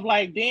motion of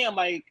like, damn,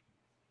 like,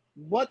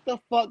 what the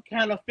fuck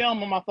kind of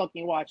film am I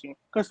fucking watching?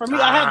 Because for me,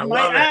 I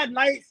had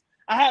nights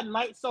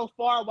so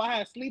far where I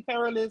had sleep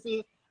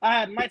paralysis. I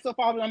had nights so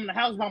far where I'm in the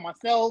house by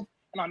myself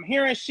and I'm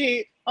hearing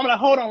shit. I'm like,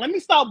 hold on, let me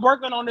stop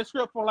working on this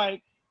script for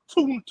like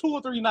two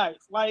or three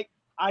nights. Like,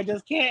 I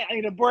just can't. I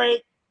need a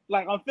break.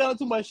 Like, I'm feeling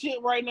too much shit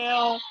right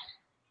now.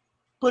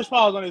 Push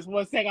pause on this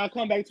 1 second. I'll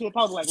come back to it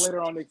probably like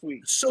later on next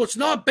week. So it's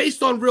not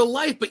based on real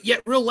life, but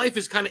yet real life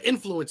is kind of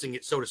influencing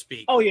it, so to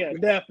speak. Oh, yeah,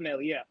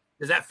 definitely, yeah.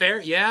 Is that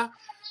fair? Yeah?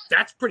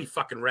 That's pretty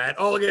fucking rad.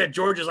 Oh, look at that.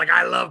 George is like,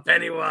 I love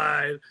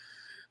Pennywise.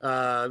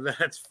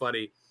 That's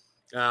funny.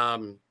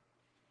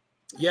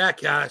 Yeah,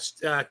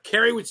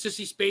 Carrie with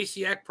Sissy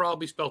Spacek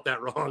probably spelt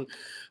that wrong.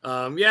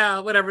 Yeah,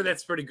 whatever.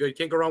 That's pretty good.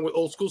 Can't go wrong with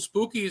old school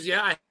spookies.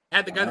 Yeah, I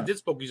had the guy that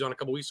did spookies on a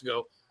couple weeks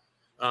ago.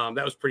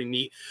 That was pretty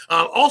neat.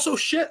 Also,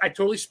 shit, I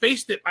totally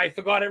spaced it. I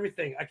forgot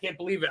everything. I can't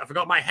believe it. I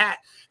forgot my hat.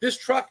 This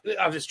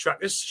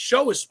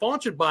show is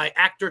sponsored by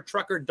actor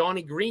trucker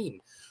Donnie Green,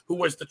 who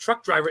was the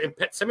truck driver in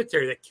Pet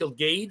Sematary that killed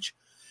Gage.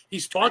 He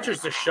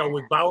sponsors the show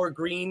with Bauer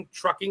Green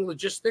Trucking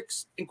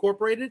Logistics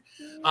Incorporated,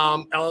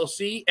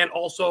 LLC, and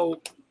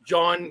also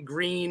John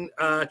Green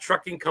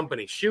Trucking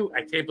Company. Shoot,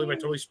 I can't believe I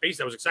totally spaced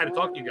it. I was excited to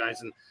talk to you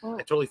guys, and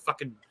I totally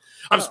fucking...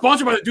 I'm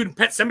sponsored by the dude in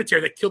Pet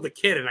Cemetery that killed the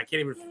kid, and I can't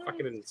even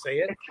fucking say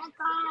it. I'm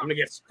gonna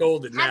get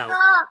scolded now.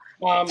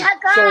 I'm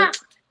gonna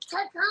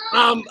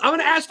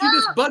ask you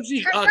this,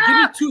 Buggzy. Give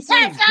me two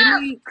things.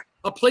 Give me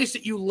a place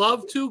that you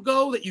love to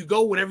go, that you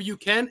go whenever you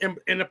can,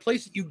 and a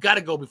place that you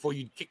gotta go before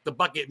you kick the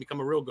bucket and become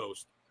a real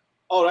ghost.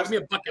 Oh, that's give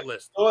me a bucket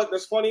list. You know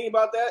what's funny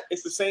about that?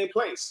 It's the same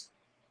place.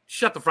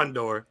 Shut the front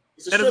door.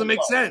 That doesn't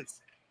make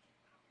sense.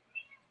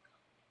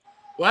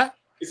 What?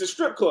 It's a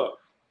strip club.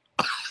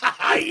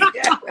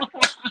 Yeah.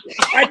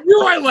 I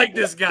knew I liked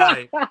this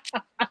guy.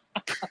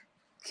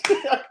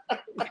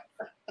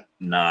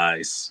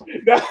 Nice.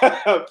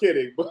 I'm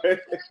kidding, but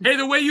hey,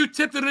 the way you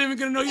tipped, they're not even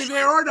gonna know you're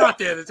there or not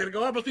there. They're gonna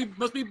go, oh,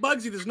 must be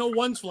Buggzy. There's no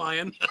ones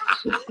flying.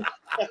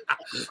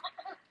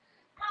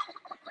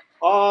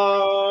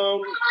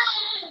 I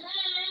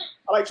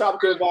like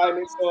tropical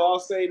environments, so I'll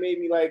say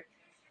maybe like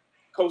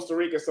Costa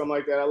Rica, something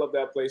like that. I love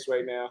that place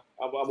right now.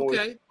 I'm always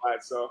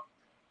outside, so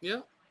yeah.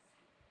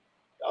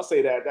 I'll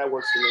say that. That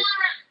works for me.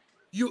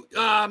 You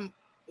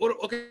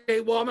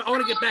okay, well, I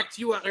want to get back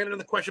to you. I got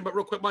another question, but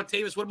real quick,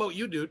 Montavius, what about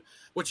you, dude?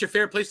 What's your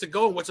favorite place to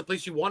go, and what's the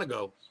place you want to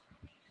go?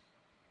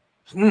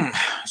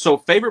 So,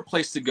 favorite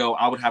place to go,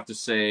 I would have to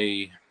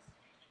say,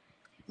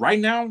 right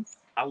now,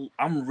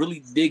 I'm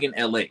really digging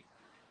LA.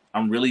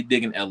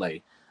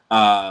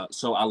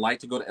 So I like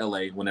to go to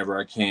LA whenever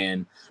I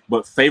can.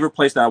 But favorite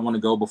place that I want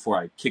to go before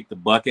I kick the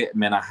bucket,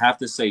 man, I have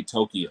to say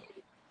Tokyo.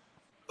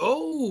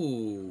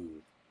 Oh.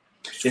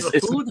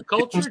 It's food, the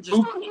culture,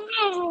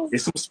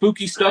 it's some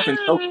spooky stuff in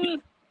Tokyo.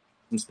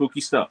 Some spooky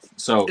stuff.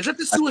 So is that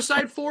the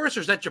Suicide Forest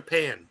or is that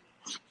Japan?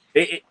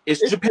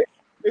 It's Japan.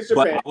 It's Japan.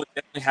 But I would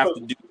definitely have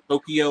to do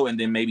Tokyo and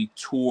then maybe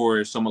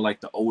tour some of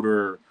like the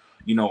older,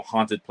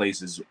 haunted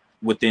places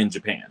within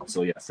Japan.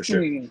 So yeah, for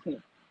sure.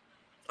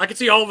 I can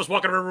see all of us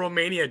walking around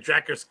Romania,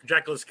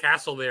 Dracula's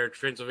castle there,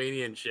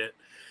 Transylvania and shit,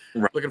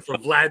 right. Looking for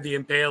Vlad the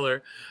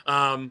Impaler.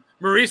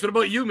 Maurice, what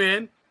about you,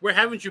 man? Where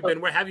haven't you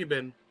been? Where have you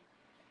been?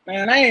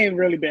 Man, I ain't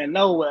really been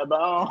nowhere, but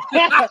a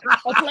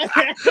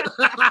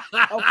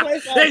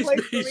place for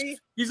me.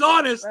 He's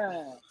honest.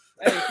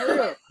 Hey, for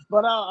real.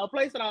 But a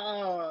place that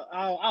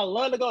I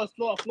love to go is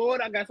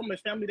Florida. I got so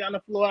much family down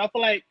in Florida.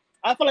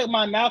 I feel like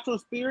my natural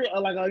spirit,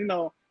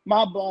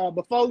 my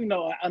before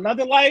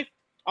another life,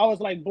 I was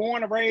like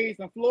born and raised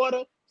in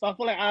Florida, so I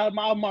feel like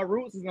my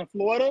roots is in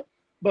Florida.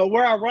 But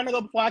where I run to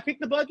go before I kick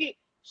the bucket,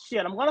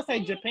 shit, I'm gonna say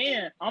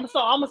Japan. I'm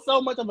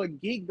so much of a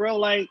geek, bro.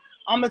 Like,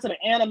 I'm into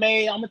the anime.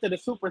 I'm into the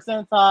Super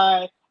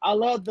Sentai. I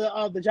love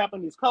the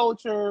Japanese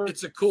culture.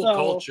 It's a cool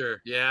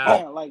culture.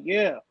 Yeah.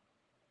 Yeah.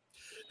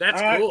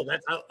 That's cool.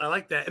 I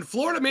like that. And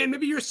Florida, man,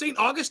 maybe you're St.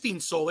 Augustine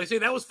soul. They say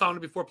that was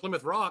founded before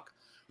Plymouth Rock.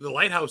 the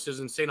lighthouses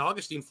in St.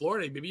 Augustine,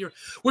 Florida. Maybe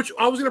which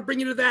I was going to bring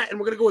you to that, and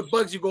we're going to go with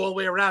Bugs. You go all the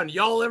way around.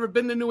 Y'all ever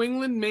been to New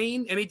England,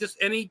 Maine? Any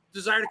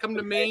desire to come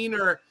to Maine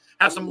or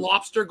have some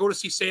lobster? Go to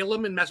see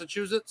Salem in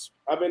Massachusetts.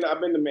 I've been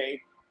to Maine.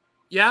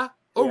 Yeah.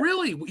 Oh, Yeah.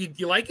 really?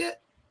 You like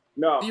it?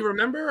 No. Do you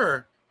remember?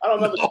 Or? I don't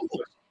remember. No.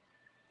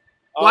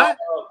 What?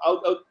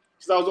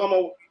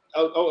 Because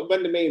I've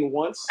been to Maine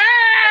once.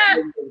 It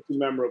wasn't too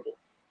memorable.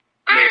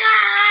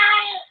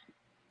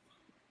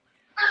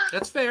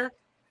 That's fair.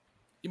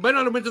 You might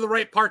not have went to the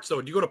right parts, though.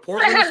 Did you go to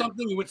Portland or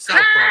something? You went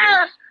south,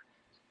 probably.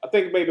 I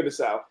think maybe the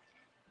South.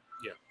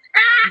 Yeah.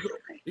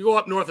 You go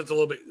up north, it's a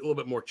little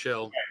bit more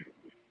chill.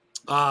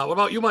 What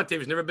about you,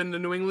 Montavius? Never been to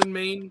New England,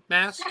 Maine,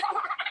 Mass?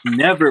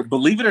 Never.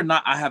 Believe it or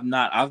not, I have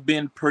not. I've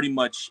been pretty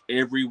much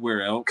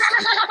everywhere else.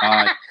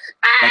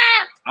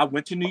 I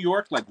went to New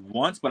York like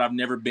once, but I've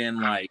never been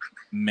like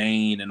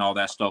Maine and all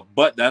that stuff.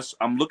 But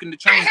I'm looking to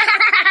change.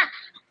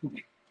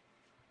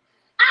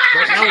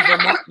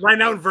 Right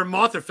now in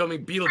Vermont, they're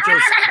filming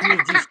Beetlejuice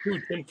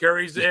 2. Tim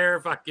Curry's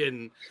there.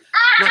 Fucking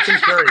not Tim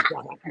Curry.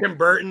 Tim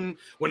Burton,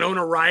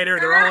 Winona Ryder.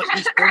 They're all at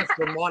East Point,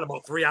 Vermont,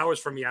 about 3 hours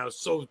from me. I was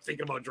so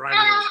thinking about driving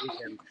this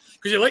weekend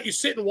because they let you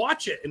sit and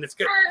watch it, and it's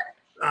good.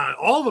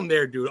 All of them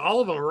there, dude. All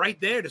of them are right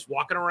there, just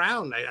walking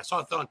around. I saw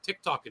it on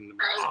TikTok, and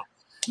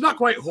it's not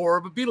quite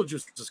horror, but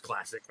Beetlejuice is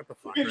classic. What the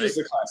fuck? It's just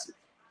a classic.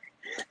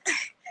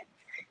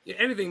 Yeah,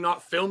 anything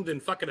not filmed in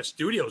fucking a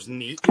studio is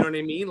neat. You know what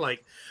I mean?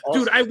 Like,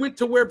 awesome. dude, I went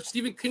to where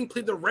Stephen King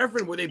played the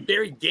Reverend, where they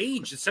buried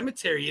Gage, the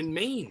cemetery in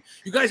Maine.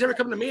 You guys ever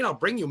come to Maine? I'll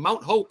bring you.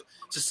 Mount Hope.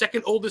 It's the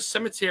second oldest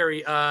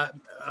cemetery,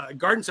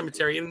 garden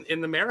cemetery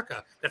in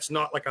America. That's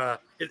not like a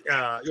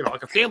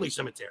like a family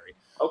cemetery.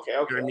 Okay. You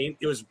know what I mean?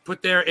 It was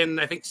put there in,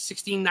 I think,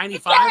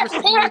 1695 or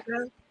something like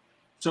that.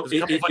 So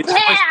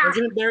vice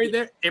president buried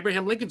there.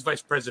 Abraham Lincoln's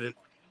vice president.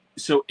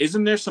 So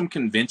isn't there some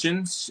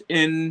conventions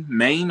in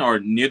Maine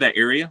or near that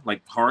area,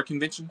 like horror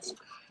conventions?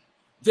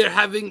 They're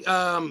having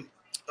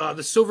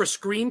the Silver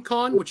Screen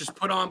Con, which is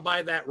put on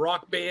by that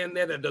rock band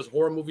there that does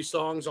horror movie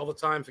songs all the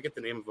time. Forget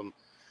the name of them.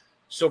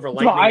 Silver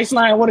Lightning. Ice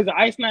Nine. What is it?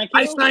 Ice Nine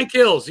Kills? Ice Nine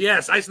Kills.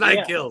 Yes, Ice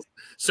Nine Kills.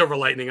 Silver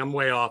Lightning. I'm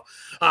way off.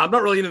 I'm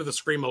not really into the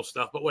Screamo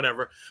stuff, but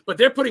whatever. But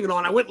they're putting it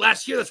on. I went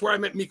last year. That's where I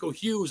met Miko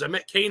Hughes. I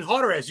met Kane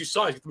Hodder, as you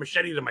saw. He's got the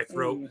machete to my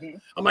throat. Mm-hmm.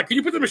 I'm like, can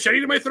you put the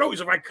machete to my throat? He's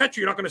like, if I cut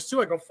you, you're not going to sue.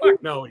 I go,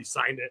 fuck no. He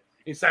signed it.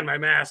 He signed my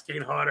mask,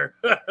 Kane Hodder.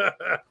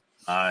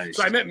 Nice.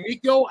 So I met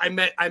Miko. I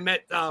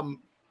met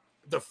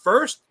the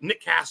first Nick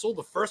Castle,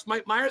 the first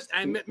Mike Myers.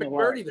 And I met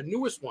McBurney, the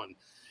newest one.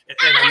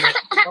 And I'm like,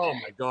 oh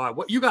my God,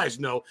 what you guys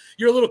know?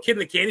 You're a little kid in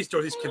the candy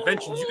store, these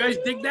conventions. You guys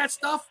dig that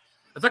stuff?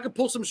 If I could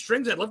pull some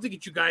strings, I'd love to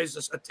get you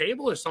guys a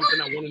table or something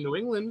at one in New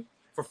England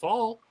for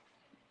fall.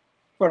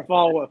 For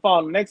fall, what?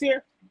 Fall next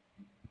year?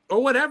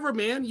 Or whatever,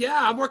 man. Yeah,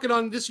 I'm working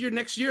on this year,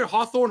 next year.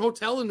 Hawthorne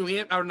Hotel in New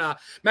Hampshire, or in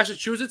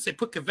Massachusetts. They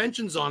put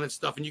conventions on and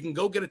stuff, and you can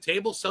go get a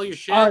table, sell your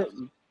shit.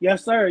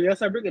 Yes, sir. Yes,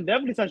 sir. We could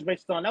definitely touch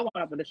base on that one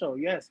after the show.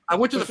 Yes. I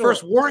went to the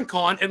first Warren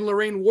Con, Ed and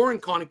Lorraine Warren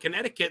Con in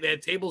Connecticut. They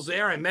had tables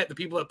there. I met the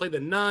people that played the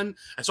nun.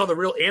 I saw the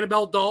real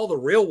Annabelle doll, the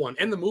real one,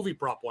 and the movie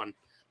prop one.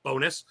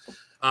 Bonus.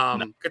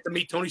 Get to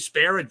meet Tony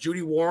Spera,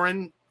 Judy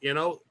Warren. You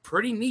know,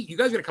 pretty neat. You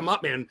guys got to come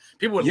up, man.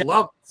 People would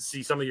love to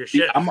see some of your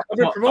shit. I've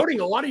been promoting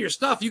a lot of your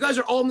stuff. You guys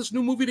are all in this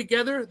new movie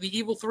together, The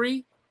Evil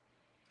 3?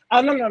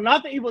 No,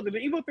 not The Evil 3. The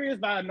Evil 3 is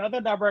by another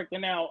director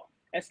now.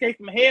 Escape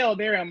from Hell.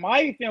 They're in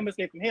my film,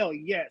 Escape from Hell.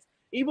 Yes.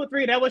 Evil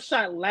 3, that was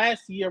shot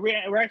last year.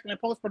 We're actually in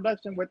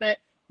post-production with that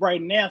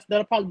right now. So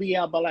that'll probably be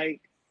out by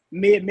like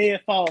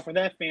mid-fall for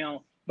that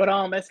film. But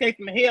Escape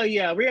from Hell,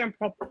 yeah, we're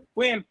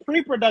in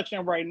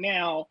pre-production right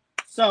now.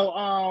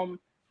 So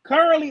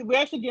currently we're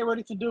actually getting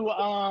ready to do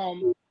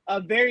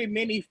a very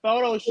mini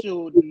photo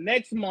shoot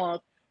next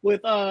month with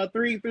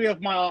three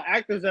of my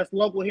actors that's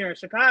local here in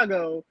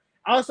Chicago.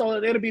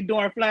 Also, it'll be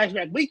during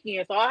Flashback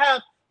Weekend. So I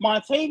have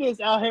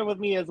Montavius out here with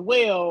me as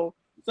well.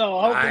 So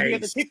hopefully we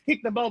get to kick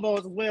the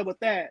bobos as well with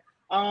that.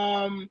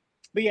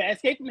 But yeah,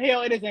 Escape from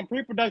Hell, it is in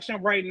pre-production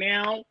right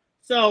now.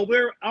 So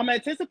I'm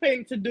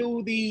anticipating to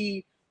do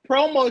the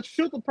promo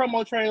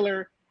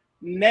trailer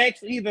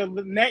next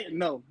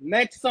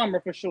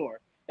summer for sure.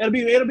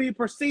 It'll be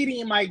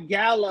preceding my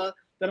gala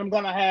that I'm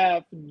gonna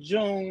have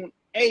June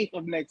 8th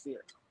of next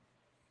year.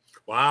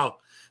 Wow.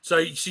 So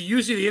you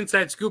see the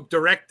inside scoop,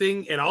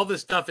 directing and all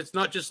this stuff. It's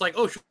not just like,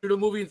 oh, shoot a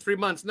movie in 3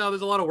 months. No,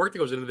 there's a lot of work that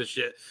goes into this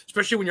shit,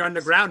 especially when you're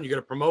underground. You got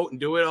to promote and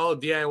do it all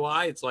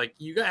DIY. It's like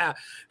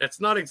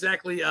that's not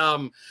exactly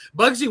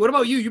Buggzy. What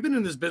about you? You've been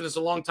in this business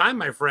a long time,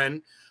 my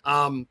friend.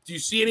 Do you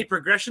see any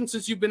progression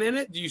since you've been in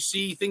it? Do you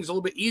see things a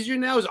little bit easier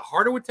now? Is it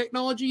harder with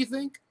technology, you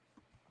think?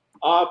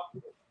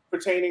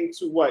 Pertaining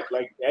to what,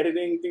 like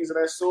editing, things of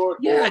that sort?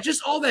 Yeah,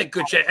 just all that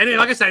good shit. And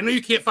like I said, I know you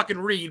can't fucking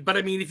read, but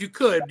I mean, if you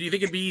could, do you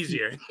think it'd be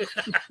easier?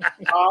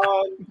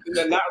 Not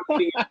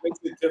reading makes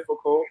it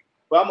difficult.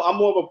 But I'm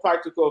more of a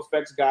practical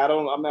effects guy.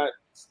 I'm not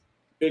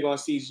big on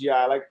CGI.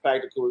 I like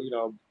practical,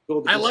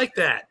 I like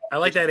that. I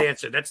like that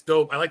answer. That's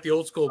dope. I like the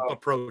old school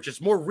approach. It's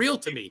more real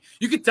to me.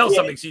 You can tell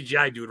something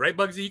CGI, dude, right,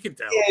 Bugsy? You can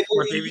tell. Yeah,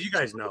 or maybe you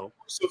guys know.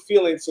 So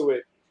feeling to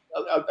it.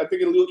 I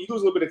think you lose a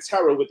little bit of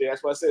terror with it.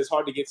 That's why I said it's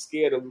hard to get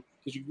scared of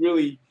because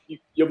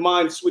your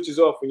mind switches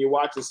off when you're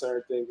watching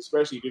certain things,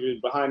 especially if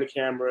you're behind the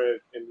camera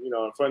and in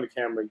front of the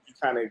camera. You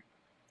kind of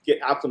get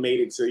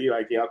acclimated to you're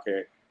like, yeah,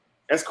 okay,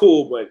 that's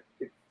cool, but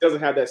it doesn't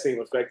have that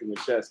same effect in the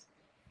chest.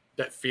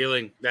 That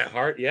feeling, that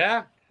heart,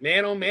 yeah,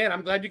 man. Oh man,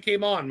 I'm glad you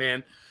came on,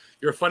 man.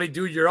 You're a funny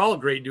dude. You're all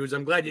great dudes.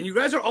 I'm glad. And you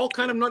guys are all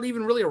kind of not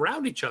even really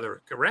around each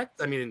other,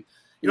 correct? I mean,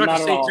 you don't have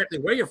to say exactly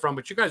where you're from,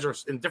 but you guys are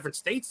in different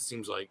states. It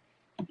seems like.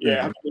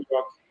 Yeah. It's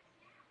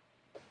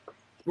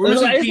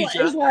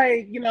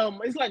like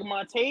it's like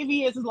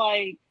Montavius is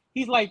like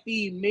he's like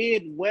the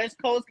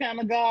Midwest Coast kind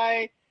of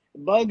guy.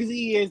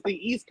 Buggzy is the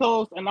East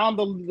Coast, and I'm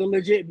the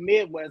legit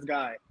Midwest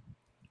guy.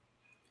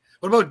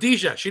 What about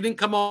Deja? She didn't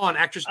come on.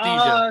 Actress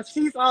Deja.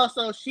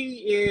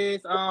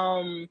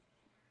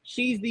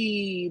 She's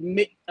the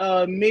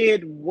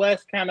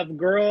Midwest kind of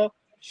girl.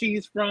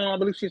 I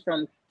believe she's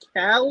from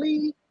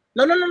Cali.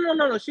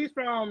 No. She's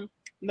from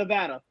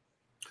Nevada.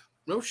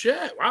 No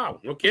shit. Wow.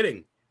 No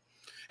kidding.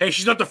 Hey,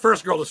 she's not the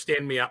first girl to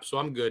stand me up, so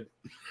I'm good.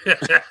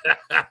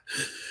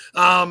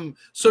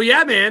 So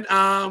yeah,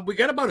 man, we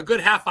got about a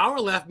good half hour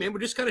left, man. We're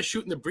just kind of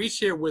shooting the breeze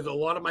here with a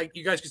lot of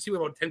you guys can see we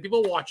have about 10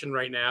 people watching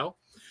right now.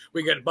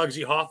 We got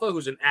Buggzy Hoffa,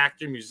 who's an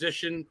actor,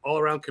 musician,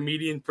 all-around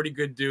comedian, pretty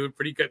good dude,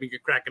 pretty good. We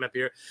get cracking up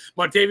here.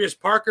 Montavius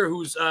Parker,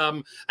 who's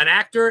an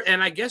actor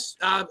and I guess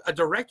a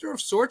director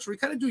of sorts. We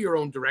kind of do your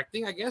own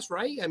directing, I guess,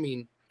 right? I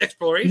mean,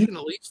 exploration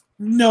at least.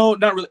 No,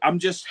 not really. I'm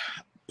just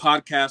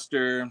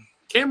podcaster,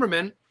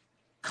 cameraman,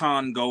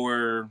 con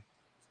goer.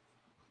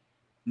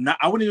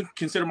 I wouldn't even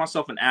consider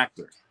myself an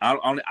actor.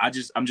 I'm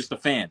just a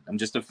fan. I'm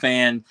just a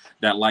fan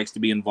that likes to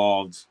be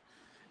involved,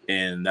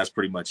 and that's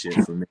pretty much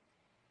it for me.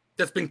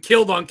 That's been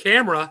killed on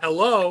camera.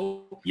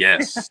 Hello.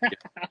 Yes.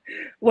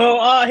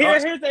 Well,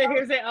 here's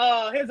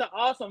an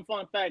awesome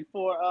fun fact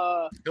for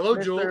hello,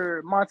 Mr.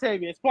 Jewel.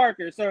 Montavius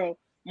Parker. So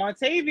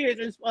Montavius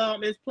is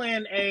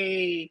playing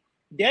a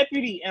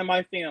deputy in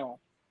my film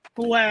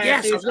who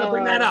has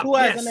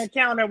an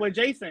encounter with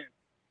Jason.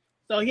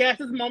 So he has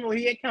this moment where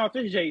he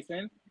encounters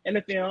Jason in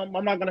the film.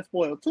 I'm not gonna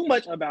spoil too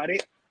much about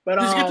it. But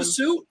does he get the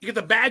suit? You get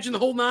the badge and the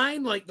whole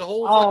nine, like the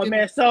whole. Oh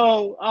man!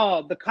 So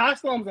the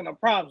costumes and the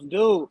props,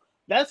 dude.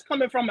 That's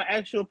coming from an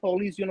actual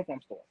police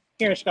uniform store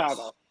here in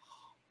Chicago.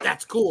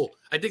 That's cool.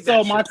 I think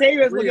so.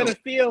 Montavius will get a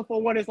feel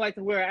for what it's like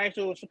to wear an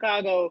actual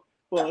Chicago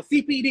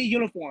CPD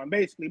uniform,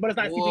 basically. But it's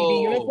not a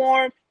CPD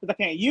uniform because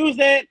I can't use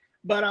that.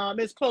 But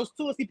it's close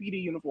to a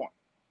CPD uniform.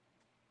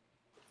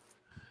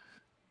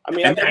 I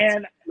mean,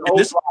 and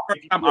this is the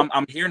first time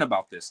I'm hearing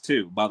about this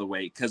too, by the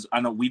way, because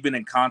I know we've been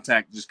in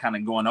contact, just kind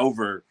of going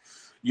over,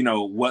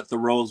 what the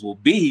roles will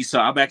be. So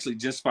I'm actually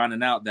just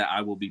finding out that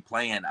I will be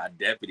playing a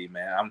deputy,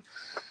 man. I'm,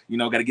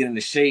 got to get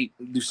into shape,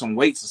 do some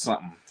weights or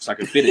something so I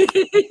can fit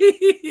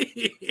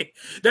it.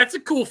 That's a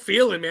cool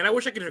feeling, man. I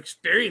wish I could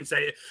experience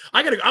that.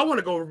 I want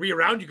to go be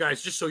around you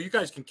guys just so you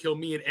guys can kill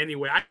me in any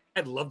way.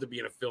 I'd love to be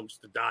in a film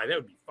just to die. That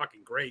would be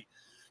fucking great.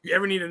 You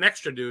ever need an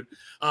extra, dude?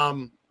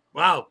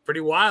 Wow,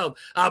 pretty wild.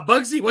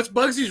 Buggzy, what's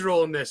Buggzy's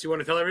role in this? You want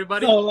to tell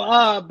everybody? So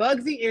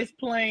Buggzy is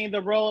playing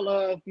the role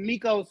of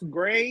Mikos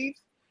Graves.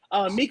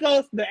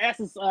 Mikos, the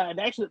S is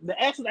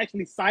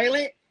actually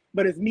silent,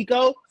 but it's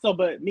Miko.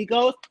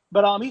 Mikos.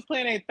 But he's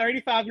playing a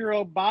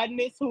 35-year-old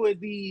botanist who is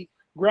the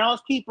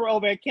groundskeeper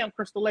over at Camp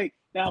Crystal Lake.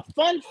 Now,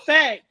 fun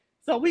fact.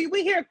 So we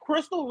hear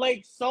Crystal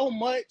Lake so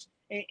much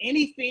in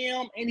any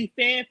film, any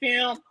fan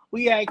film.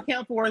 We had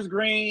Camp Forest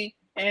Green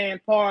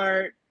and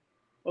part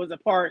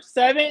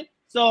 7.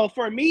 So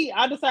for me,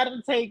 I decided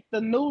to take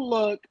the new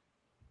look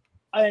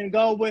and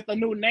go with a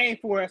new name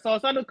for it. So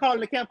instead of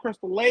calling it Camp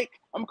Crystal Lake,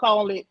 I'm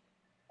calling it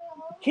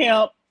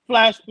Camp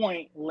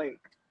Flashpoint Lake.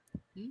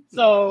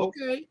 So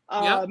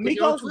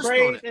Mikos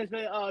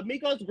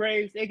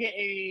Graves,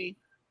 aka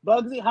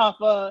Buggzy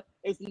Hoffa,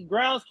 is the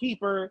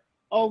groundskeeper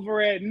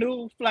over at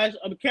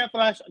Camp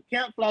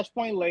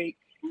Flashpoint Lake,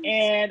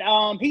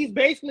 and he's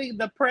basically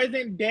the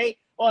present day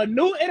or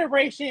new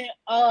iteration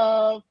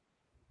of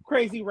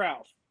Crazy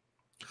Ralph.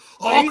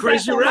 Oh,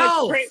 Crazy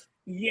Ralph!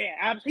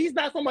 He's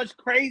not so much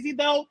crazy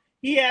though.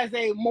 He has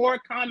a more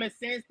common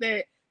sense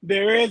that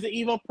there is an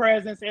evil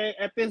presence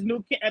at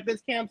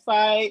this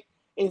campsite.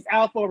 Is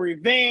out for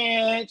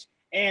revenge,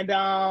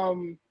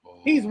 and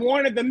he's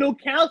warning the new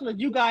counselors.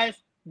 You guys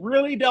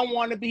really don't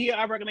want to be here.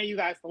 I recommend you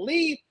guys to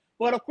leave.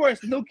 But of course,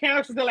 the new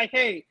counselors are like,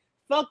 "Hey,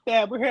 fuck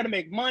that. We're here to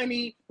make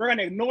money. We're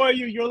gonna ignore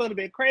you. You're a little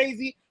bit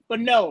crazy." But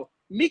no,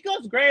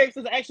 Mikos Graves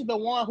is actually the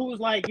one who's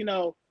like,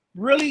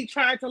 really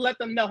trying to let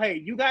them know,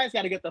 hey, you guys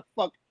got to get the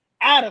fuck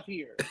out of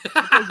here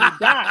because you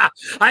die.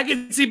 I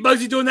can see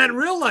Buggzy doing that in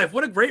real life.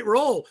 What a great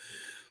role.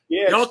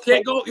 Yeah, y'all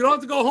can't go. You don't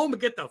have to go home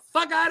and get the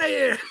fuck out of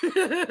here.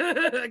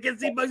 I can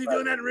see Buggzy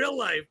doing that in real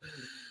life.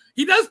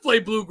 He does play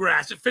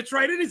bluegrass. It fits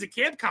right in. He's a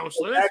camp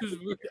counselor.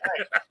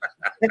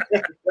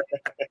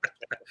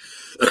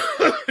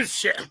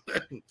 Shit.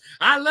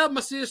 I love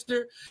my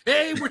sister.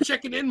 Hey, we're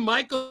checking in,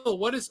 Michael.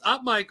 What is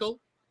up, Michael?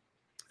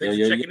 Thanks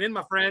for checking in,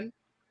 my friend.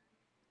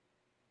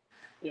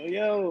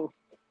 Yo.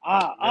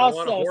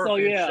 Also, so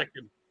yeah.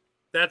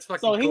 That's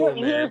fucking So cool,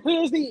 man.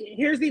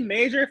 here's the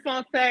major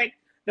fun fact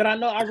that I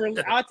know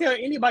I'll tell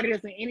anybody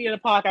that's in any of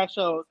the podcast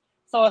shows.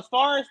 So as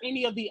far as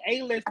any of the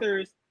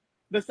A-listers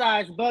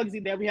besides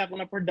Buggzy that we have on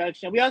the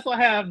production, we also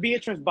have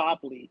Beatrice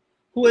Bopley,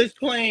 who is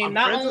playing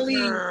not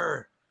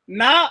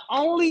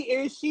only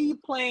is she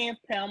playing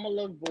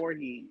Pamela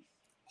Voorhees,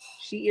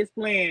 she is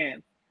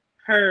playing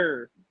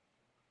her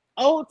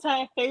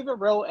old-time favorite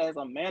role as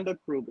Amanda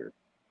Kruger.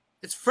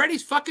 It's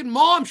Freddie's fucking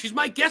mom. She's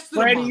my guest in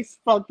a month. Freddie's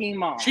fucking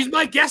mom. She's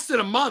my guest in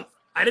a month.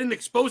 I didn't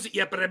expose it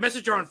yet, but I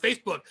messaged her on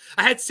Facebook.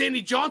 I had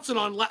Sandy Johnson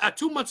on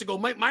 2 months ago,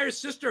 Mike Myers'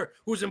 sister,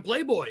 who was in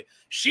Playboy.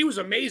 She was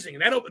amazing.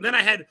 And then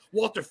I had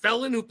Walter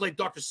Fellin, who played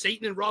Dr.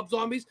 Satan in Rob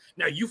Zombies.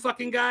 Now you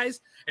fucking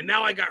guys. And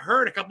now I got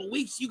her in a couple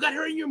weeks. You got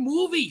her in your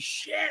movie.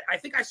 Shit. I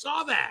think I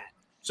saw that.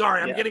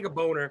 Sorry, I'm getting a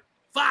boner.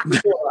 Fuck.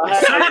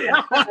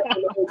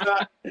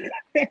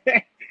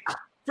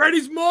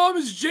 Freddie's mom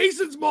is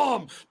Jason's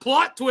mom.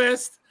 Plot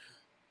twist.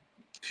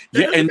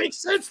 That doesn't make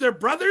sense. They're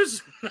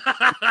brothers.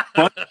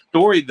 Fun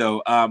story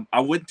though.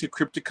 I went to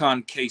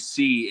Crypticon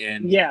KC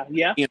and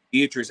and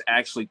Beatrice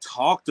actually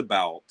talked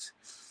about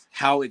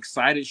how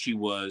excited she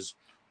was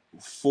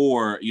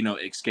for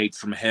Escape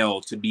from Hell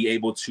to be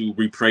able to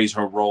reprise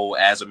her role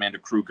as Amanda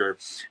Kruger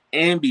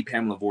and be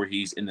Pamela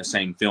Voorhees in the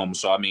same film.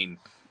 So I mean,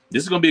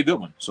 this is gonna be a good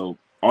one. So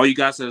all you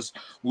guys that's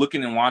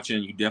looking and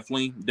watching, you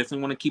definitely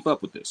want to keep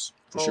up with this.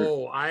 For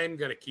sure. I'm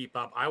going to keep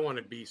up. I want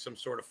to be some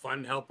sort of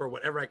fun helper,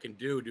 whatever I can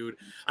do, dude.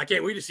 I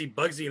can't wait to see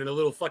Buggzy in a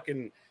little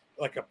fucking,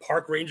 like a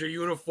park ranger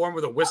uniform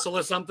with a whistle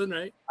or something,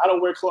 right? I don't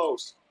wear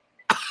clothes.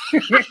 I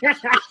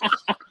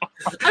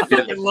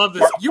fucking love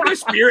this. You my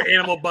spirit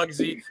animal,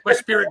 Buggzy. My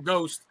spirit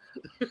ghost.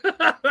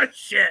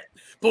 Shit.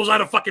 Pulls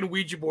out a fucking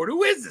Ouija board.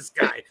 Who is this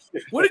guy?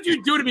 What did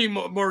you do to me,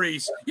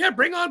 Maurice? Yeah,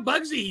 bring on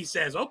Buggzy, he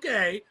says.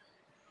 Okay.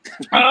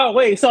 Oh,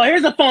 wait. So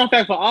here's a fun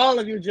fact for all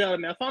of you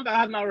gentlemen. A fun fact I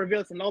have not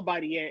revealed to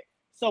nobody yet.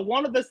 So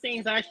one of the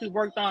scenes I actually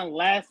worked on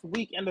last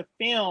week in the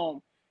film,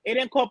 it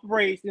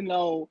incorporates,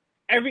 everyone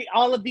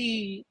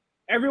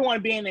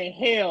being in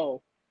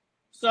hell.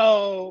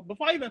 So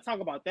before I even talk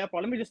about that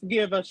part, let me just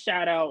give a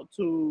shout out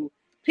to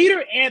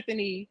Peter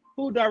Anthony,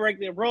 who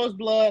directed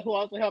Roseblood, who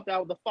also helped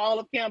out with The Fall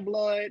of Camp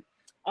Blood.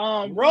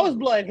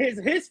 Roseblood,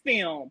 his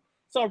film.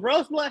 So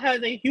Roseblood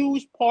has a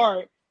huge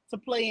part to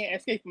play in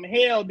Escape from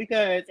Hell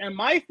because in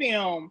my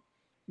film,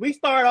 we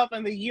start off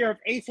in the year of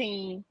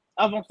 18.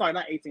 I'm sorry,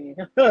 not 18.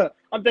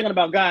 I'm thinking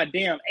about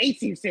goddamn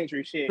 18th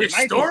century shit.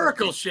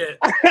 Historical shit.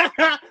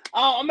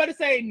 I'm going to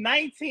say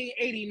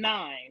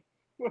 1989.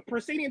 We're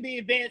preceding the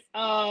events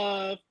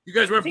of. You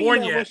guys weren't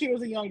born yet. When she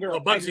was a young girl.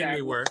 Well, Bugsy and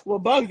we were. Well,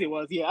 Bugsy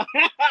was, yeah.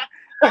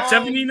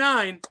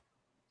 79.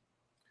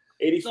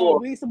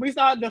 84. So we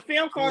started, the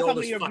film starts off in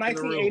the year of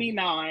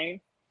 1989.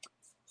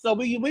 So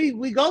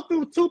we go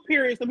through two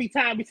periods. So we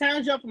time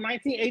jump from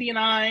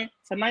 1989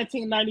 to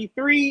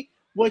 1993,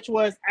 which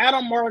was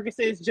Adam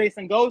Marcus's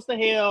Jason Goes to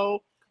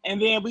Hell,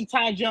 and then we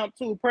time jump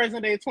to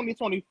present day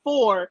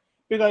 2024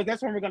 because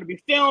that's when we're going to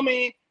be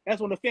filming.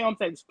 That's when the film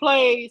takes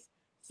place.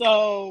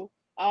 So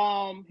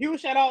huge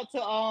shout out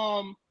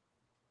to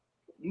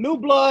New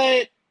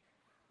Blood,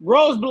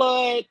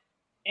 Roseblood,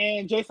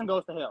 and Jason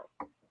Goes to Hell.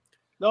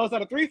 Those are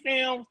the three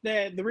films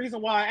that the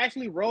reason why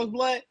actually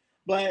Roseblood.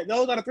 But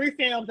those are the three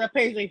films that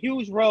plays a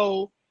huge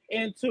role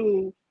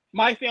into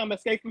my film,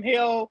 Escape from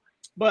Hell.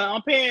 But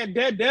I'm paying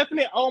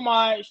definite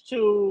homage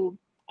to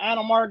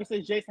Adam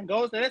Marcus's Jason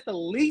Goes. That's the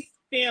least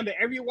film that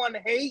everyone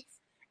hates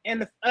in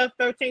the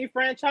F-13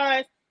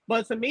 franchise.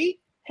 But to me,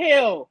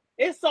 hell,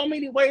 it's so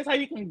many ways how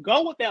you can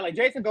go with that. Like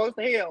Jason Goes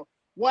to Hell.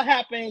 What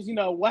happens,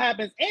 what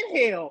happens in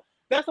hell?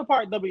 That's the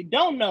part that we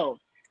don't know.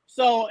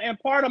 So in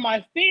part of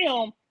my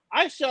film,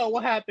 I show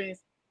what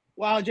happens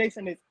while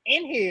Jason is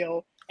in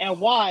hell and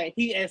why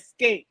he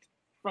escaped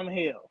from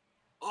hell.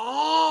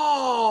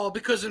 Oh,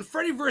 because in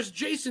Freddy vs.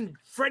 Jason,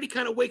 Freddy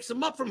kind of wakes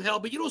him up from hell,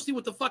 but you don't see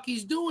what the fuck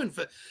he's doing.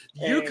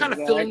 You're kind of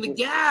filling the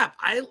gap.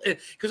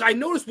 Because I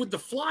noticed with the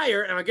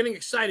flyer, and I'm getting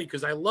excited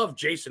because I love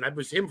Jason. I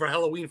was him for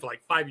Halloween for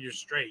like 5 years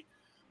straight.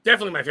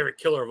 Definitely my favorite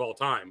killer of all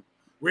time,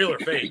 real or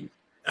fake.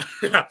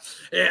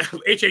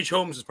 H.H.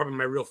 Holmes is probably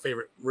my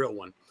real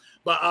one.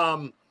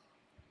 But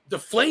the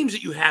flames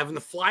that you have in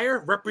the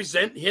flyer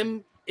represent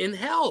him in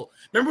hell.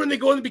 Remember when they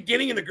go in the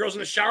beginning and the girl's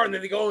in the shower and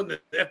then they go and the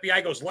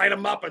FBI goes light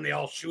them up and they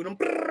all shoot him.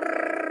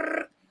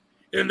 And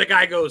then the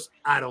guy goes,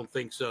 I don't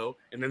think so.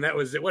 And then that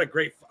was it. What a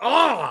great.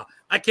 Oh,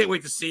 I can't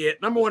wait to see it.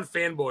 Number one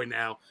fanboy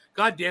now.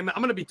 God damn it.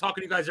 I'm going to be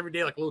talking to you guys every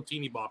day like a little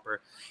teeny bopper.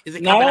 Is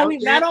it not only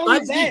that.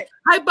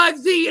 Hi,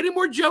 Bugsy. Any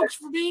more jokes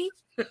for me?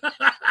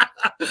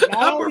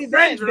 Not only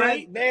friends, that,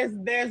 right?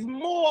 There's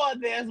more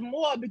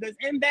because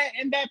in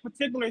that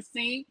particular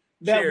scene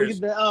that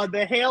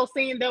the hell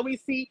scene that we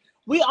see,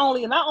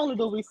 not only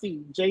do we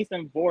see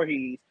Jason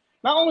Voorhees,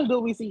 not only do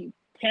we see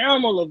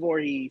Pamela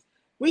Voorhees,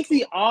 we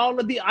see all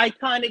of the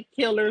iconic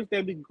killers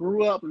that we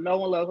grew up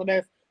knowing. So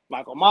that's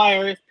Michael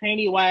Myers,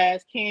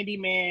 Pennywise,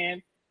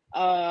 Candyman,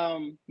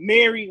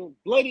 Mary,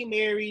 Bloody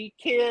Mary,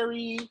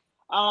 Carrie,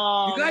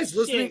 You guys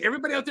listening, shit.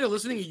 everybody out there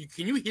listening,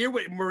 can you hear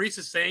what Maurice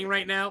is saying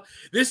right now?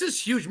 This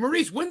is huge.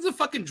 Maurice, when's the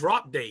fucking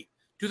drop date?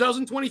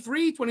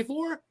 2023,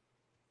 24?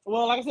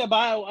 Well, like I said,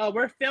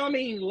 we're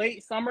filming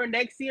late summer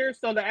next year,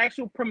 so the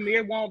actual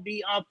premiere won't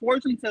be,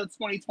 unfortunately, until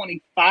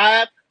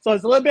 2025. So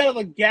it's a little bit of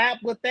a gap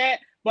with that.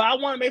 But I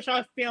want to make sure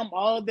I film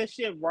all of this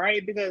shit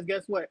right, because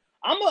guess what?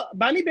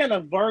 By me being a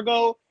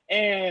Virgo,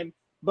 and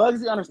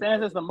Bugsy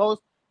understands this the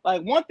most.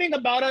 Like, one thing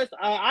about us,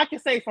 I can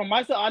say for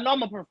myself, I know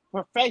I'm a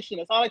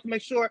perfectionist. I like to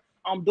make sure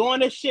I'm doing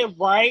this shit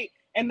right.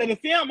 And then the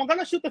film, I'm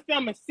gonna shoot the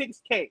film in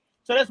 6K.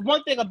 So that's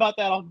one thing about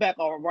that off back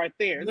right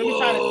there. Let me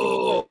try to.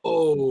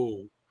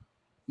 Oh,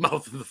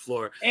 mouth to the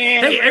floor.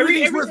 And hey,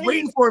 everything's worth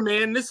waiting for,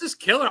 man. This is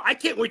killer. I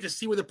can't wait to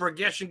see where the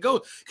progression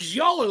goes, because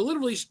y'all are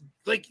literally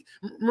like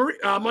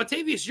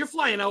Montavius. You're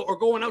flying out or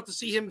going out to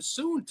see him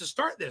soon to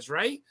start this,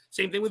 right?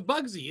 Same thing with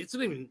Buggzy. It's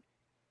not even.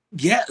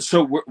 Yeah,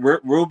 so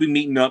we'll be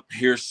meeting up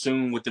here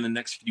soon within the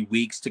next few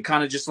weeks to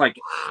kind of just like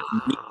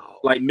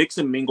mix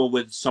and mingle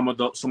with some of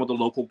the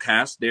local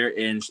cast there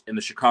in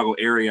the Chicago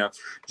area,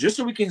 just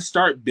so we can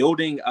start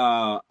building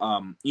a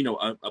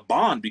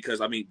bond, because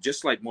I mean,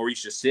 just like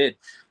Maurice just said,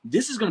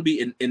 this is going to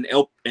be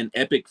an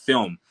epic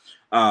film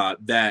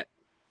that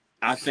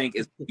I think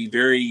is be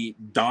very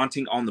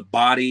daunting on the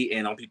body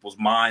and on people's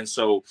minds.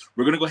 So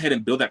we're going to go ahead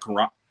and build that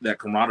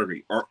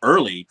camaraderie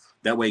early.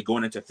 That way,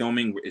 going into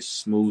filming is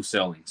smooth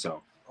sailing.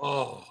 So,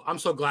 oh, I'm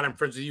so glad I'm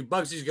friends with you.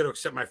 Bugsy's going to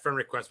accept my friend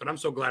request, but I'm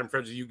so glad I'm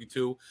friends with you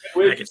too.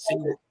 I can see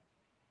you.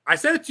 I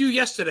sent it to you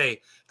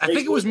yesterday. I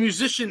think it was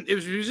musician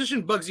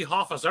Bugsy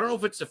Hoffus. I don't know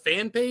if it's a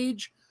fan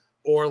page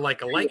or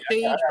like a like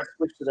page. I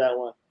switch to that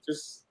one.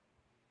 Just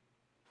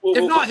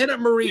if not, hit up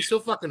Maurice.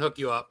 He'll fucking hook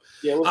you up.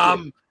 Yeah.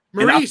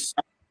 Maurice.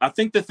 I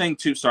think the thing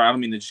too. Sorry, I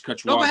don't mean to just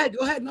cut you off.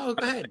 Go ahead. No,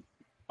 go ahead.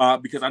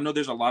 Because I know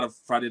there's a lot of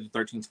Friday the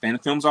 13th fan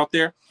films out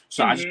there.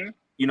 So I just,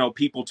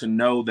 people to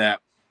know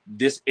that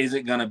this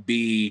isn't gonna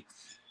be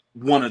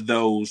one of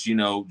those,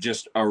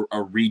 just a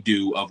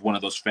redo of one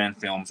of those fan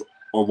films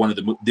or one of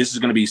the. This is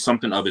gonna be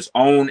something of its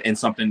own and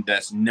something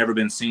that's never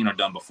been seen or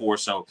done before.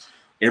 So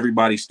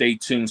everybody, stay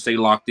tuned, stay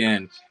locked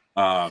in.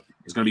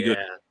 It's gonna be good.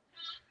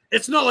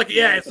 It's not like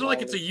it's not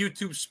like it's a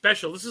YouTube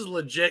special. This is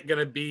legit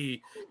gonna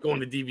be going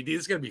to DVD.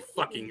 This is gonna be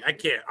fucking. I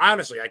can't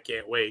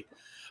wait.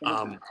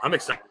 I'm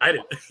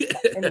excited.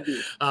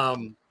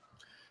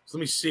 So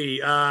let me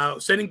see.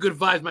 Sending good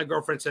vibes. My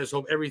girlfriend says,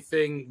 hope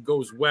everything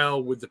goes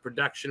well with the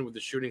production, with the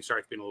shooting.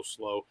 Sorry, it's been a little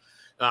slow.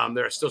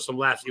 There are still some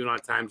laughs even on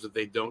times that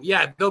they don't.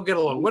 Yeah, they'll get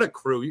along. What a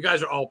crew. You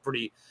guys are all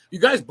pretty. You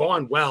guys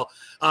bond well.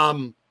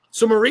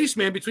 So Maurice,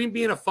 man, between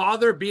being a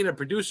father, being a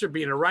producer,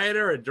 being a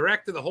writer, a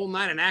director, the whole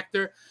nine, an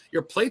actor,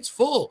 your plate's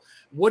full.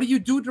 What do you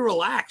do to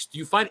relax? Do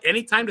you find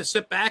any time to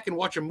sit back and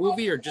watch a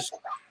movie, or just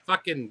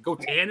fucking go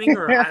tanning,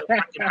 or I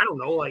don't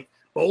know, like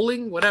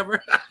bowling,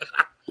 whatever?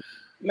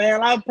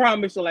 Man, I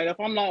promise you, like, if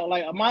I'm not,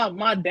 like,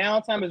 my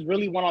downtime is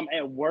really when I'm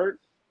at work,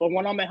 but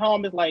when I'm at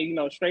home, it's like,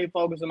 straight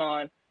focusing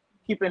on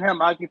keeping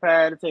him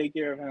occupied to take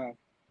care of him.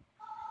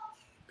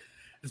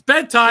 It's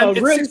bedtime.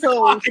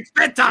 So It's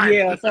bedtime.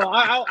 Yeah, so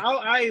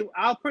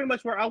I'll pretty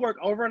much work. I work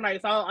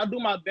overnight, so I'll do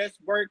my best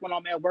work when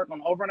I'm at work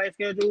on overnight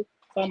schedule.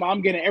 So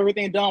I'm getting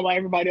everything done while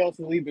everybody else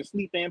is either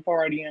sleeping,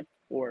 partying,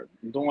 or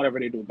doing whatever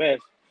they do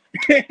best.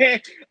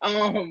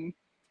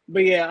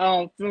 But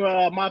yeah,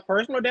 for my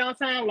personal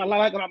downtime,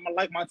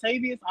 like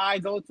Montavius, I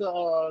go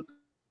to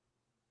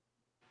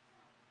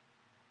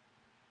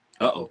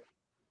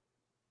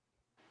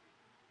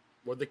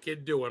What'd the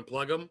kid do?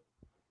 Unplug him?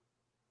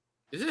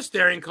 Is this a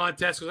staring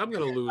contest? Because I'm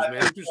gonna lose,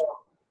 man. I think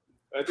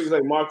it's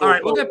like Marco. All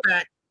right, we'll get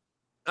back.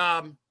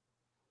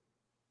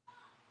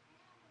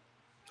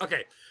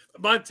 Okay,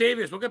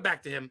 Montavius, we'll get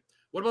back to him.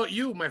 What about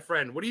you, my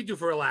friend? What do you do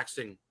for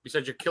relaxing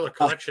besides your killer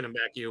collection and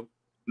back you?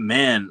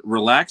 Man,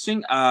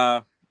 relaxing.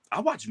 I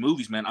watch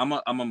movies, man. I'm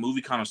a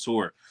movie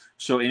connoisseur.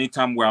 So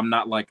anytime where I'm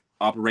not like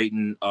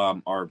operating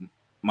or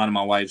minding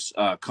my wife's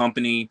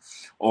company,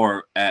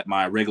 or at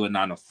my regular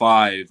 9 to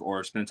 5,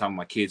 or spending time with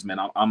my kids, man,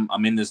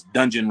 I'm in this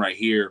dungeon right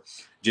here,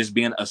 just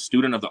being a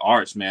student of the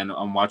arts, man.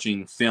 I'm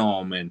watching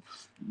film and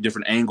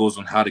different angles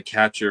on how to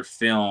capture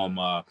film.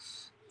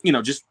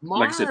 Just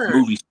like I said,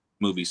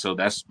 movies. So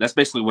that's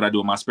basically what I do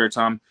in my spare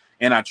time,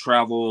 and I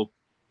travel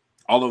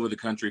all over the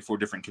country for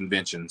different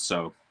conventions.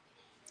 So,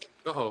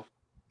 all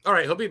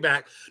right, he'll be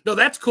back. No,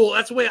 that's cool.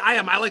 That's the way I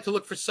am. I like to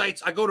look for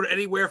sites. I go to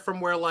anywhere from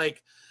where,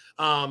 like,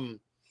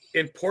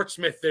 in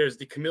Portsmouth, there's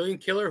the Chameleon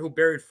Killer who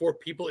buried 4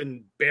 people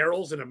in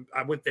barrels, and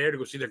I went there to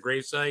go see their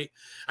grave site.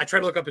 I try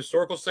to look up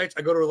historical sites.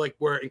 I go to like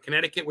where in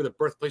Connecticut, where the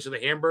birthplace of the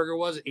hamburger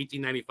was, in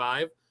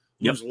 1895.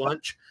 Lou's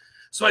Lunch.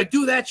 So I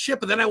do that shit,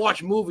 but then I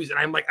watch movies, and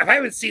I'm like, if I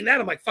haven't seen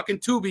that, I'm like, fucking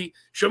Tubi,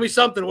 show me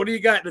something. What do you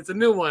got? And it's a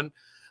new one.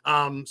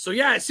 So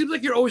yeah, it seems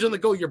like you're always on the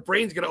go. Your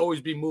brain's gonna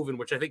always be moving,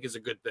 which I think is a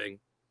good thing.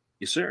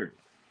 Yes, sir.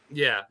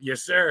 Yeah,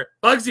 yes, sir.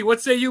 Bugsy,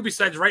 what say you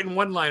besides writing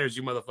one-liners,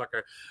 you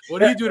motherfucker? What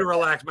do you do to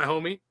relax, my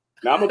homie?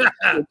 Now, I'm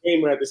a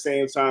gamer at the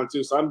same time,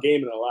 too, so I'm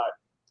gaming a lot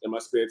in my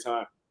spare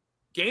time.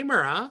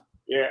 Gamer, huh?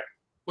 Yeah.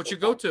 What you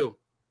go to?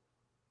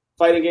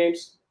 Fighting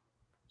games.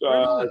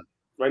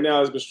 Right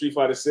now, it's been Street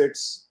Fighter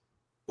 6.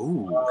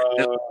 Ooh.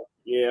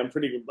 Yeah, I'm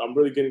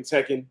really good in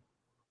Tekken.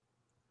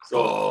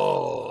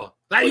 So,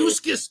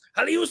 Haliuskis.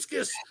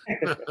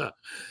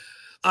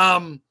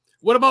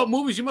 What about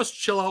movies? You must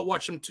chill out,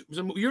 watch some.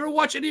 You ever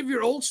watch any of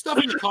your old stuff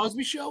in the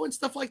Cosby Show and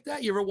stuff like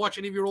that? You ever watch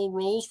any of your old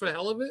roles for the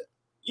hell of it?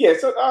 Yeah,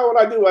 so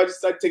what I do, I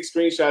take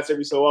screenshots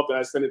every so often.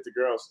 I send it to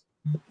girls.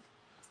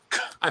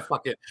 I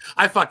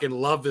fucking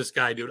love this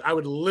guy, dude. I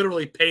would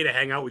literally pay to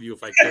hang out with you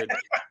if I could.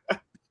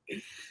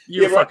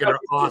 You fucking are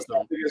awesome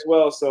as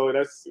well. So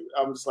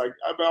I'm just like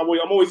I'm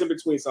always in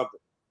between something.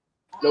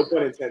 No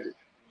pun intended.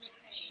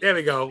 There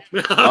we go.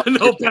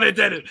 No pun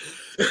intended.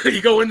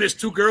 You go in, there's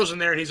two girls in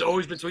there, and he's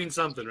always between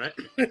something, right?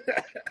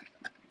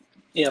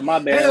 Yeah, my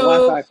bad.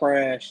 Hello. Wi-Fi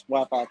crashed.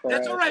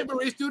 That's all right,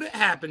 Maurice, dude. It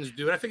happens,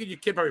 dude. I figured your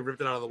kid probably ripped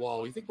it out of the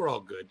wall. You think we're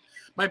all good?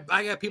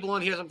 I got people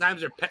on here.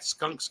 Sometimes their pet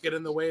skunks get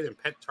in the way. Their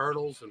pet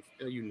turtles,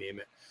 and you name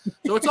it.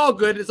 So it's all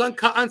good. It's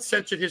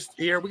uncensored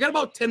here. We got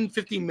about 10,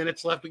 15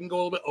 minutes left. We can go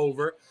a little bit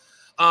over.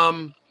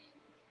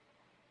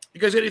 You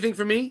guys got anything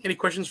for me? Any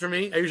questions for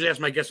me? I usually ask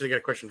my guests if they got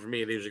a question for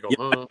me. They usually go,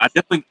 yeah,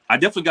 I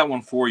definitely got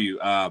one for you.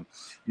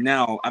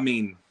 Now, I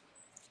mean,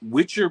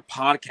 with your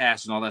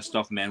podcast and all that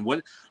stuff, man,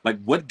 what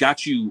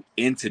got you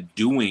into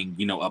doing,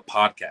 a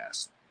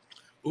podcast?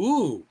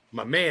 Ooh,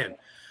 my man.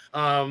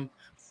 I'm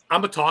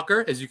a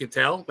talker, as you can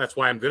tell. That's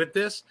why I'm good at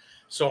this.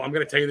 So I'm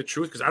going to tell you the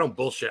truth because I don't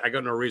bullshit. I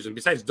got no reason.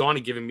 Besides Donnie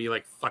giving me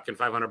like fucking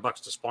 $500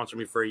 to sponsor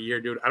me for a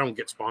year, dude. I don't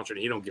get sponsored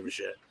and he don't give a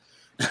shit.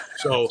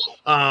 So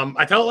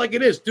I tell it like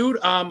it is, dude.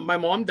 My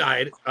mom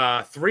died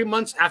 3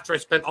 months after I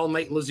spent all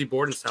night in Lizzie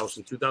Borden's house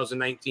in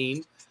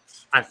 2019.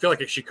 I feel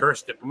like she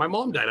cursed it, but my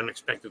mom died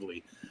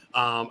unexpectedly.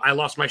 I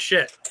lost my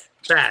shit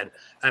bad,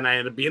 and I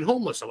ended up being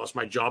homeless. I lost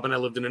my job, and I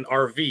lived in an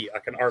RV,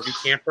 like an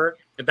RV camper, in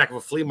the back of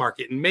a flea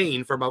market in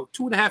Maine for about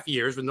 2.5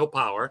 years with no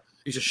power.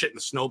 I used to shit in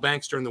the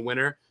snowbanks during the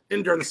winter,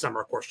 and during the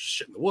summer, of course,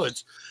 shit in the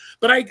woods.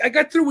 But I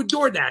got through with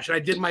DoorDash, and I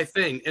did my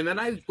thing. And then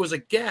I was a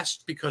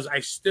guest because I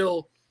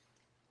still,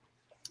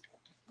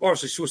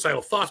 obviously,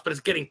 suicidal thoughts, but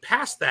it's getting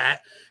past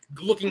that,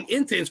 looking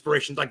into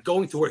inspiration, like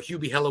going to where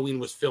Hubie Halloween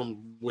was filmed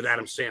with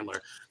Adam Sandler,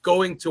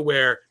 going to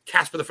where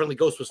Casper the Friendly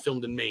Ghost was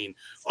filmed in Maine.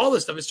 All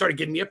this stuff, it started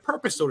giving me a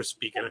purpose, so to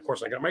speak. And, of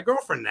course, I got my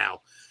girlfriend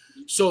now.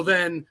 So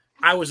then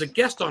I was a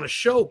guest on a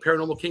show,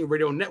 Paranormal King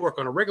Radio Network,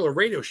 on a regular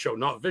radio show,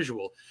 not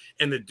visual.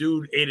 And the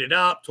dude ate it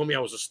up, told me I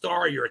was a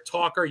star, you're a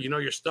talker, you know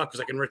your stuff because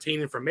I can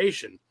retain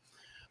information.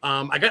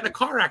 I got in a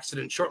car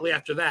accident shortly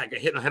after that. I got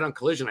hit in a head-on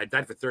collision. I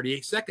died for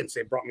 38 seconds.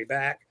 They brought me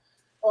back.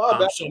 Oh,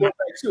 that's back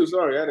too.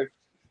 Sorry, yeah.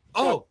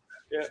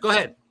 Go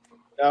ahead.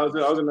 I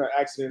was in an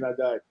accident. I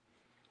died.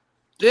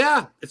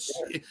 Yeah,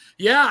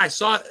 I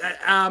saw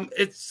it.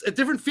 It's a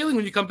different feeling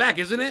when you come back,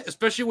 isn't it?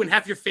 Especially when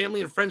half your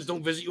family and friends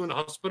don't visit you in the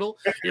hospital.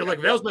 You're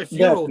like, that was my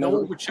funeral. No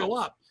one would show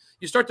up.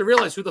 You start to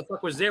realize who the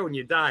fuck was there when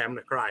you die. I'm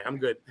gonna cry. I'm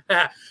good.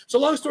 So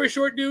long story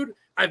short, dude,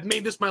 I've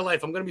made this my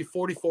life. I'm gonna be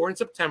 44 in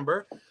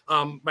September.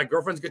 My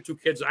girlfriend's got 2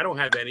 kids. I don't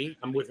have any.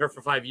 I'm with her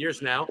for 5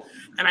 years now.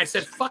 And I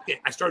said, fuck it.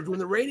 I started doing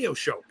the radio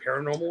show,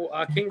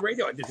 Paranormal King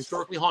Radio. I did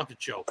Historically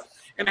Haunted Show.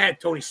 And I had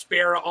Tony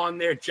Spera on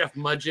there, Jeff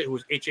Mudgett, who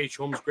was H.H.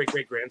 Holmes'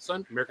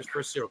 great-great-grandson, America's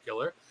first serial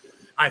killer.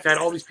 I've had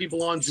all these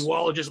people on,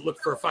 zoologists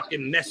look for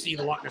fucking Nessie,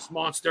 the Loch Ness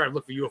Monster. I've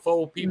looked for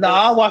UFO people. No,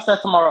 I'll watch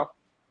that tomorrow.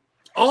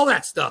 All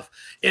that stuff.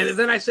 And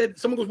then I said,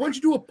 someone goes, why don't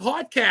you do a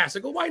podcast? I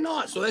go, why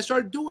not? So I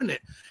started doing it.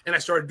 And I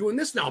started doing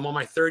this now. I'm on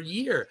my 3rd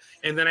year.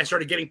 And then I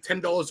started getting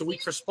 $10 a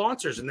week for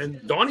sponsors. And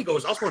then Donnie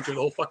goes, I'll sponsor you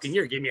the whole fucking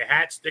year. He gave me a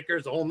hat,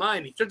 stickers, the whole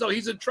 9. It turns out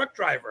he's a truck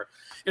driver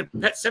in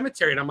Pet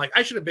Cemetery. And I'm like,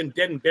 I should have been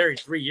dead and buried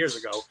 3 years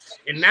ago.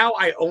 And now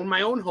I own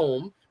my own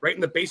home right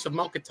in the base of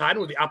Mount Katahdin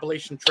where the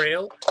Appalachian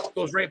Trail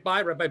goes right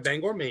by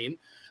Bangor, Maine.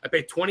 I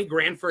pay $20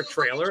 grand for a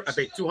trailer. I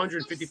pay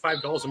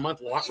 $255 a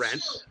month lot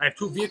rent. I have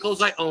 2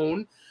 vehicles I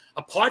own,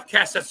 a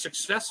podcast that's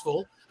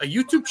successful, a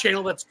YouTube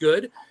channel that's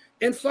good,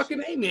 and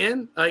fucking, hey,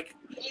 man, like,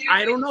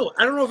 I don't know.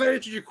 I don't know if I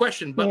answered your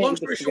question, but long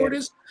story short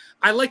is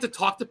I like to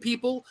talk to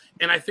people,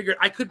 and I figured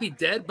I could be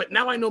dead, but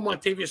now I know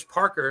Montavius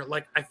Parker.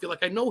 Like, I feel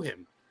like I know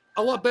him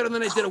a lot better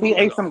than I did a week ago.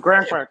 He ate some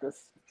graham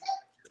crackers.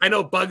 I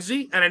know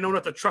Buggzy, and I know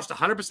not to trust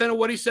 100% of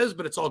what he says,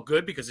 but it's all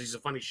good because he's a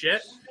funny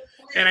shit.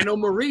 And I know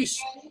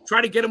Maurice.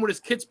 Try to get him when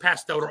his kid's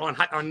passed out or on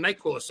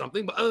NyQuil or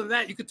something. But other than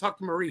that, you can talk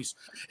to Maurice.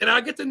 And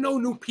I get to know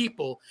new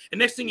people. And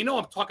next thing you know,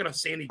 I'm talking to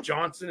Sandy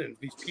Johnson and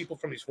these people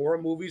from these horror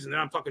movies. And then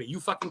I'm talking to you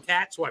fucking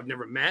cats who I've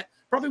never met.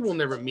 Probably will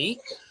never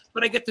meet.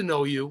 But I get to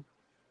know you.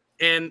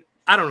 And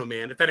I don't know,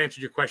 man, if that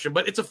answered your question.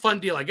 But it's a fun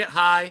deal. I get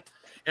high,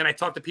 and I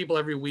talk to people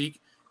every week.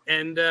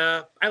 And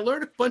I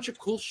learned a bunch of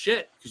cool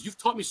shit because you've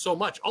taught me so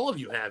much. All of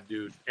you have,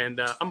 dude.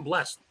 And I'm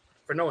blessed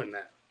for knowing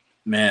that.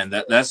 Man,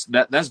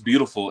 that's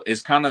beautiful.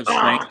 It's kind of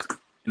strange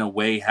in a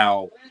way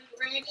how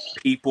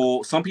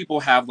some people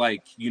have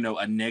like,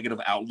 a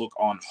negative outlook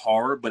on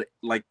horror, but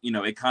like,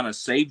 it kind of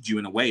saved you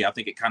in a way. I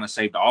think it kind of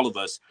saved all of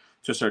us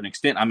to a certain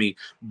extent. I mean,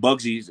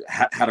 Buggzy's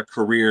had a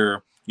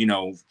career,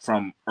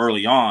 from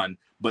early on,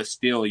 but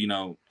still,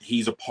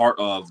 he's a part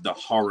of the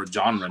horror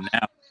genre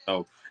now.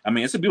 So, I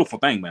mean, it's a beautiful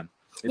thing, man.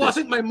 Well, I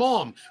think my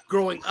mom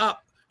growing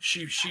up,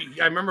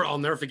 I remember, I'll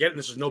never forget it.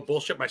 This is no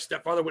bullshit. My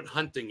stepfather went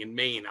hunting in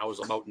Maine. I was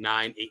about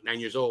 9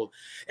 years old.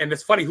 And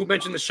it's funny, who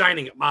mentioned The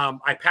Shining?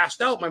 I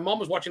passed out. My mom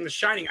was watching The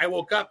Shining. I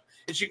woke up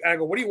and I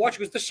go, what are you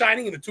watching? It was The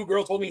Shining. And the two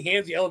girls holding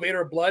hands, the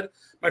elevator of blood.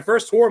 My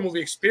first horror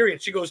movie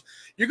experience. She goes,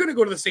 you're going to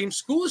go to the same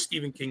school as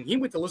Stephen King. He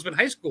went to Lisbon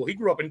High School. He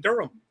grew up in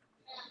Durham.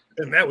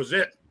 And that was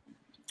it.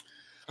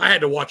 I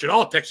had to watch it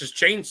all. Texas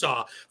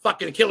Chainsaw,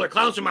 fucking Killer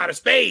Clowns from Outer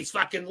Space,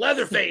 fucking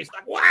Leatherface,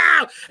 like,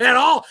 wow, and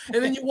all.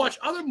 And then you watch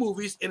other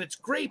movies, and it's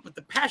great, but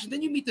the passion,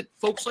 then you meet the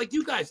folks like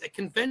you guys at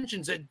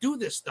conventions that do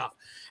this stuff.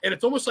 And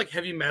it's almost like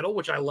heavy metal,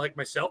 which I like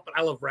myself, but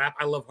I love rap,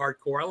 I love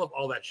hardcore, I love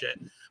all that shit.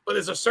 But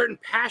there's a certain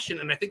passion,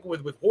 and I think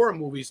with horror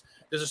movies,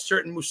 there's a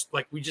certain,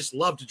 like, we just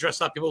love to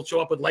dress up. People show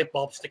up with light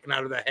bulbs sticking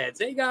out of their heads.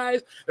 Hey,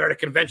 guys, they're at a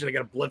convention, they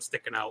got a blood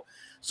sticking out.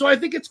 So I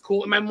think it's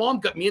cool. And my mom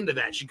got me into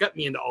that. She got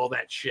me into all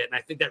that shit. And I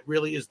think that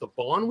really is the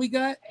bond we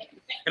got.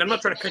 And I'm not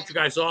trying to cut you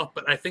guys off,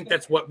 but I think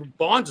that's what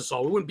bonds us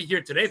all. We wouldn't be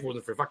here today if it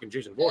wasn't for fucking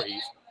Jason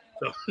Voorhees.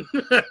 So.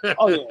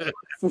 Oh, yeah,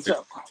 for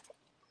sure.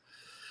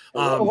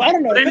 Well, I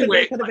don't know.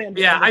 Anyway,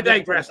 I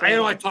digress. I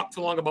know I talked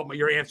too long about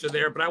your answer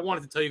there, but I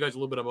wanted to tell you guys a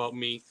little bit about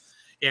me.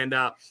 And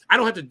I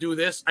don't have to do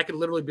this. I could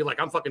literally be like,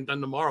 I'm fucking done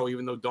tomorrow,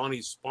 even though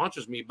Donnie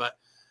sponsors me. But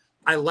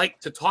I like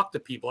to talk to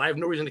people. I have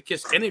no reason to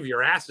kiss any of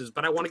your asses,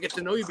 but I want to get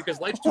to know you because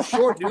life's too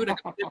short, dude. I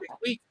got a big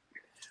week.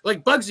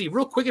 Like, Buggzy,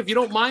 real quick, if you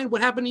don't mind,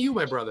 what happened to you,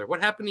 my brother? What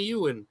happened to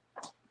you? And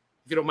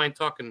if you don't mind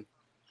talking.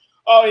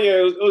 Oh, yeah.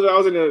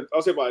 I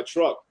was hit by a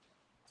truck.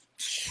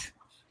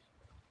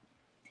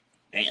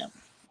 Damn.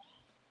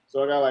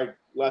 So I got, like,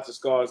 lots of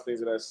scars,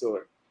 things of that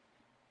sort.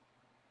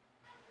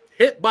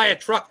 Hit by a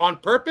truck on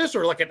purpose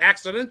or like an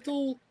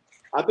accidental?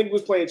 I think he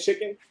was playing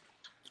chicken.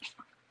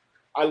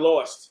 I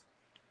lost.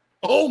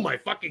 Oh my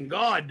fucking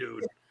God,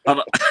 dude!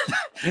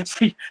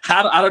 See,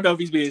 I don't know if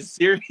he's being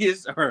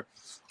serious or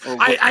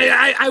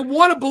I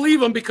want to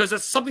believe him because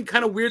that's something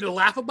kind of weird to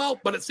laugh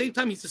about, but at the same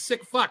time, he's a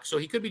sick fuck, so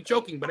he could be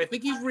joking. But I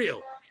think he's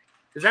real.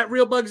 Is that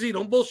real, Buggzy?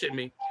 Don't bullshit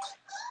me.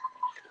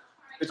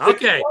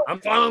 Okay,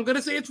 I'm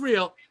gonna say it's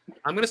real.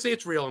 I'm gonna say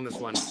it's real on this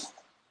one.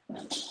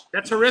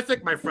 That's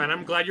horrific, my friend.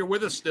 I'm glad you're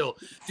with us still.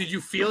 Did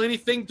you feel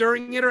anything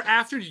during it or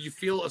after? Did you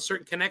feel a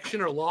certain connection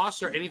or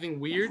loss or anything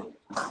weird?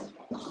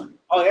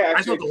 Oh, yeah. Actually,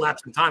 I thought the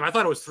lapse in time. I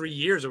thought it was 3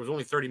 years. It was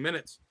only 30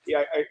 minutes.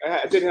 Yeah,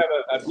 I didn't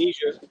have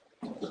amnesia.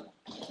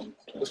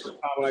 But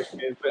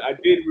I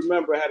did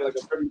remember I had like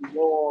a very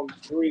long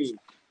dream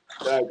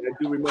that I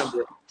do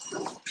remember.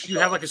 Do you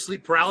have like a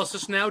sleep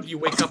paralysis now? Do you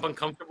wake up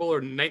uncomfortable or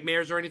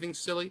nightmares or anything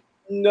silly?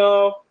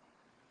 No.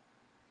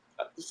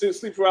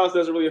 Sleep paralysis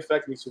doesn't really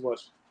affect me too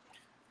much.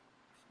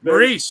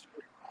 Maurice,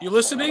 you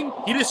listening?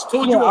 He just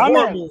told you a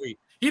horror movie.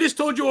 He just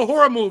told you a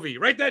horror movie.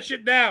 Write that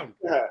shit down.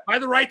 Yeah. Buy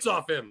the rights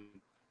off him.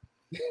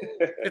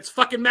 It's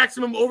fucking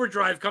Maximum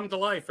Overdrive come to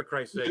life, for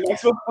Christ's sake.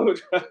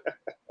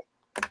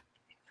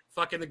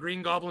 Fucking the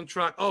Green Goblin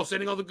truck. Oh,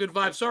 sending all the good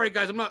vibes. Sorry,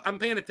 guys, I'm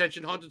paying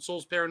attention. Haunted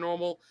Souls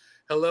Paranormal.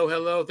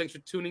 Hello. Thanks for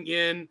tuning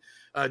in.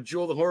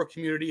 Jewel, the horror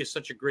community is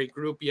such a great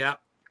group. Yeah.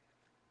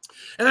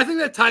 And I think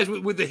that ties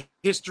with the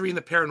history and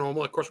the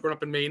paranormal. Of course, growing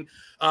up in Maine.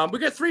 We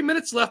got 3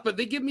 minutes left, but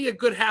they give me a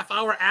good half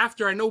hour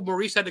after. I know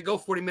Maurice had to go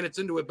 40 minutes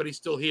into it, but he's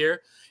still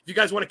here. If you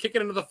guys want to kick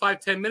it another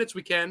 5-10 minutes,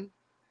 we can.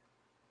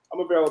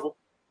 I'm available.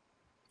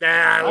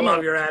 I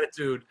love your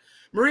attitude.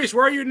 Maurice,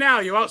 where are you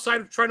now? You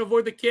outside trying to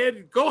avoid the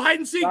kid? Go hide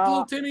and seek,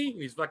 little Timmy.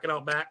 He's fucking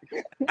out back.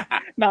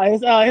 No,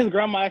 his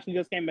grandma actually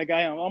just came back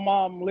at him.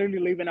 I'm literally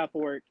leaving after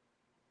work.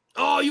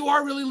 Oh, you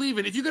are really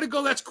leaving. If you're gonna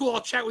go, that's cool. I'll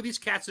chat with these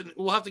cats, and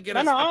we'll have to get.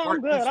 I'm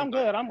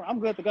good. I'm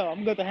good to go.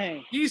 I'm good to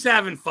hang. He's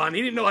having fun.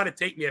 He didn't know how to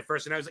take me at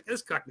first, and I was like,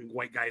 "This fucking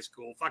white guy is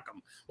cool. Fuck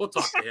him. We'll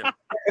talk to him."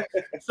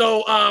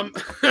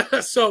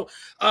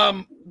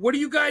 What do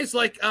you guys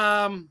like?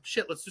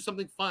 Shit. Let's do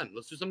something fun.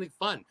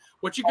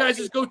 What you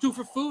guys go to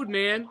for food,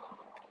 man?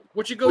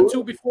 What you go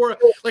to before?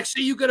 Like,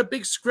 say you got a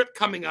big script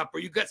coming up, or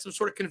you got some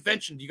sort of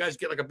convention. Do you guys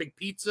get like a big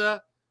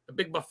pizza, a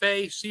big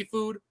buffet,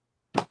 seafood?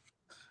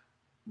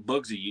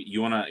 Buggzy,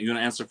 you wanna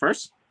answer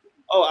first?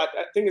 Oh, I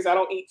think I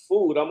don't eat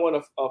food. I'm on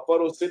a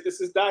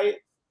photosynthesis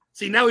diet.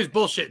 See, now he's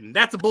bullshitting.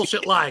 That's a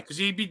bullshit lie because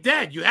he'd be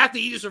dead. You have to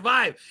eat to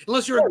survive,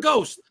 unless you're a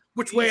ghost.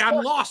 Which way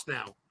I'm lost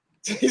now.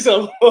 He's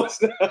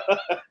almost.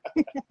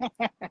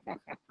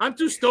 I'm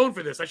too stoned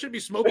for this. I should be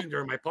smoking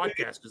during my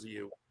podcast because of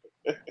you.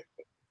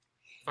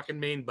 Fucking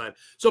Maine bud.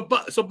 So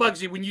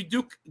Buggzy, when you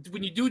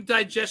do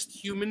digest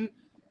human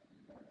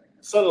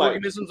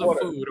organisms of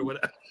food or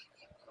whatever.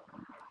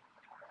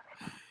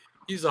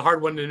 He's a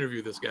hard one to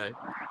interview, this guy.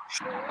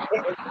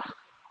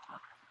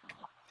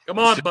 Come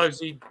on,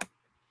 Buggzy.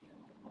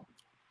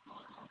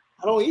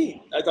 I don't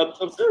eat.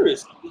 I'm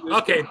serious.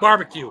 Okay,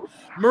 barbecue.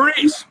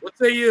 Maurice, what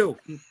say you?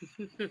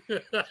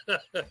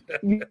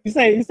 You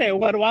say,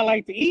 what do I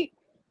like to eat?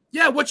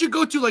 Yeah, what you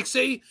go to, like,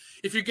 say,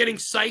 if you're getting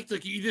psyched,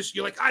 like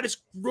you're like, I just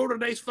wrote a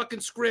nice fucking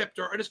script,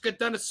 or I just got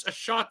done a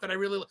shot that I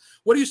really.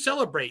 What do you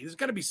celebrate? There's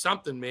got to be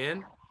something,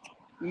 man.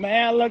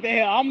 Man, look at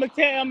here. I'm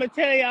gonna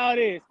tell y'all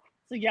this.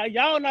 So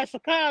y'all not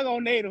Chicago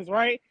natives,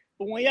 right?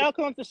 But when y'all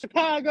come to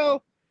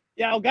Chicago,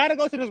 y'all gotta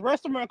go to this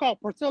restaurant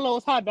called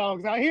Portillo's Hot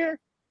Dogs out here.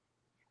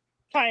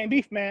 Italian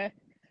beef, man.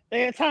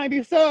 The Italian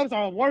beef subs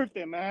are worth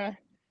it, man.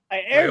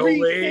 Like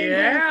every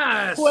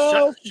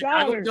single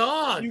 $12,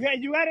 dog.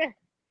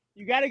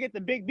 You gotta get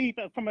the big beef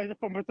from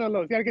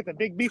Portillo's. You gotta get the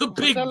big beef. The from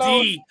big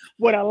Portillo's D.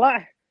 with a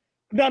lot.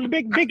 The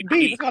big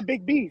beef. It's not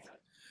big beef.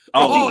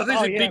 Oh,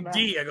 this is big man.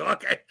 D. I go,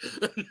 okay.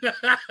 You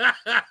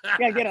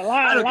gotta get a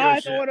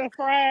large order of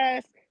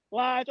fries,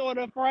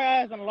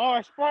 and a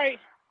large Sprite.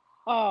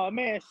 Oh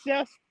man,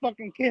 chef's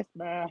fucking kiss,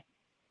 man.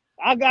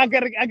 I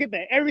get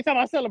that every time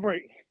I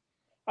celebrate.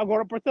 I go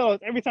to Portillo's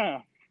every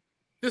time.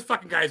 This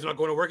fucking guy's not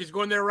going to work. He's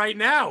going there right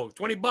now.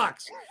 $20.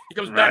 He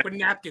comes back with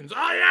napkins.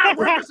 Oh yeah,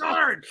 work is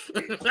hard.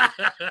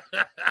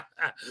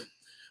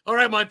 All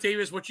right,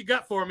 Montavius, what you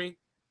got for me?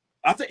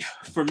 I think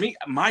for me,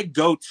 my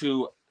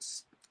go-to,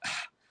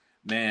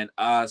 man,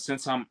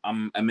 since I'm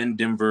in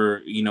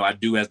Denver, you know, I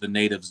do as the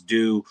natives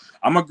do.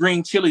 I'm a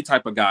green chili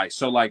type of guy.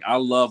 So like I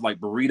love like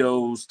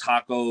burritos,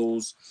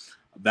 tacos.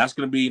 That's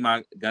gonna be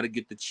my gotta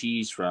get the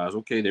cheese fries.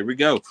 Okay, there we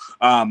go.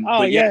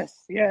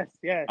 Yes.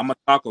 I'm a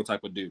taco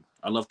type of dude.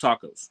 I love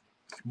tacos.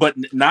 But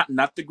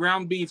not the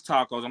ground beef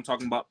tacos. I'm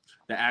talking about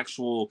the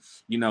actual,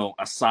 you know,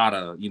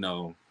 asada, you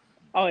know.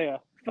 Oh yeah.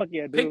 Fuck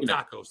yeah, dude. Pink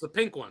tacos, the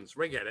pink ones.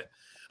 We get it.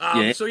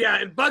 So yeah,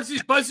 and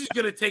Buggzy's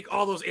gonna take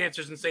all those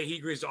answers and say he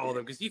agrees to all of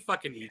them because he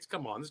fucking eats.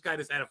 Come on, this guy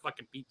just had a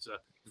fucking pizza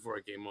before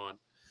I came on.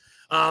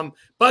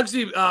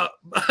 Buggzy,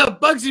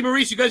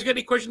 Maurice, you guys got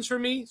any questions for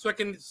me so I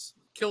can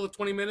kill the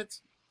 20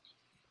 minutes?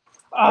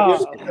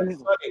 Oh,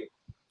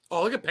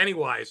 look at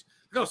Pennywise.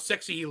 Look how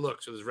sexy he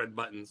looks with his red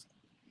buttons.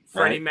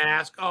 Freddy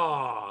mask.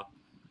 Oh,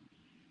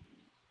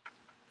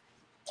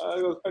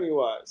 it goes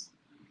Pennywise.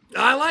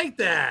 I like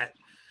that.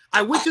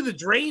 I went to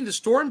the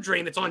storm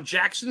drain. It's on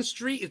Jackson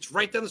Street. It's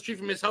right down the street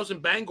from his house in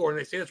Bangor, and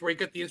they say that's where he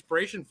got the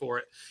inspiration for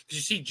it. Because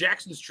you see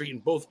Jackson Street in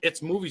both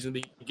its movies in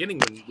the beginning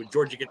when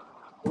Georgia gets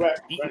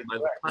eaten by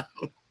the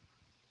clown.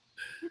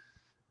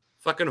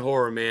 Fucking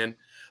horror, man.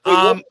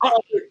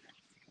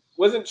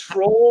 Wasn't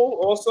Troll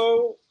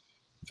also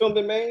filmed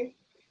in Maine?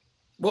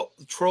 Well,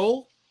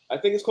 Troll? I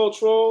think it's called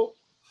Troll.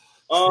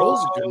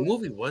 Troll's a good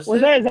movie,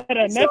 wasn't it? Is that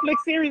a Netflix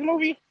series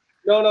movie?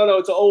 No.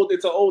 It's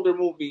an older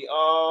movie.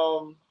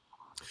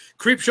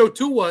 Creepshow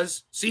 2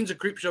 was scenes of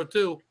Creepshow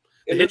 2.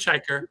 The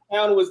Hitchhiker. The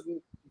town was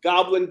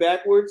gobbling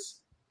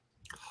backwards.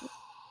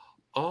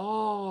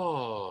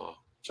 Oh.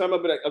 I'm trying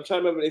to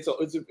remember.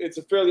 It's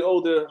a fairly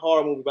older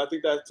horror movie, but I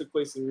think that took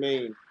place in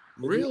Maine.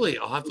 Really?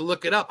 I'll have to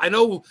look it up. I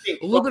know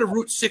a little bit of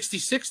Route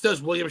 66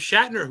 does William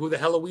Shatner, who the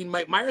Halloween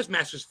Mike Myers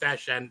Masters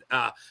fashioned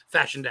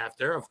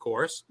after, of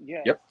course.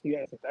 Yeah. Yep.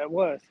 Yes, that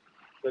was.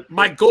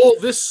 My goal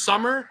this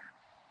summer,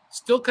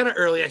 still kind of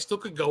early, I still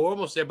could go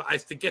almost there, but I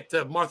to get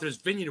to Martha's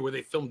Vineyard where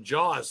they filmed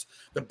Jaws.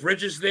 The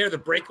bridges there, the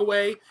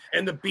breakaway,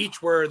 and the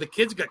beach where the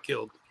kids got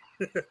killed.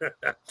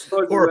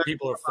 Horror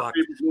people are fucked.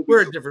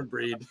 We're a different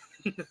breed.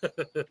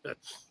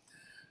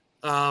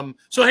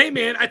 So hey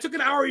man, I took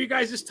an hour of you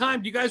guys this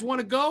time. Do you guys want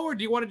to go or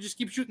do you want to just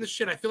keep shooting the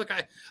shit? I feel like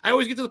I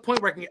always get to the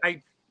point where do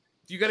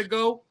you gotta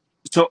go?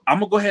 So I'm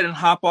gonna go ahead and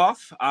hop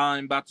off.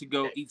 I'm about to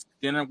go eat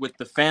dinner with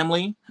the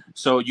family.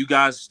 So you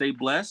guys stay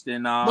blessed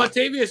and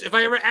Montavius, if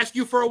I ever ask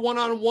you for a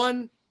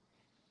one-on-one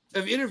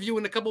of interview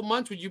in a couple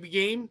months, would you be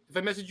game? If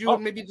I message you,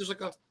 maybe just like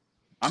a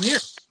I'm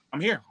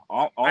here.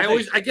 All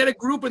I get a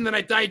group and then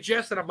I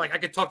digest and I'm like, I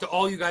could talk to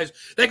all you guys.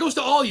 That goes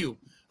to all you.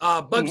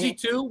 Buggzy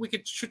too. We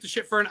could shoot the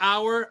shit for an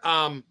hour.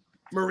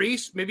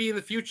 Maurice, maybe in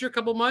the future, a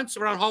couple months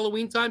around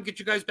Halloween time, get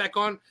you guys back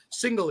on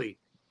singly.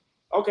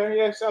 Okay,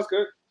 yeah, sounds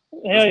good.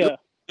 Yeah.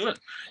 Good.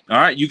 All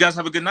right, you guys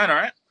have a good night.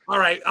 All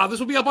right. This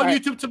will be up on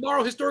YouTube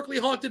tomorrow. Historically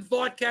Haunted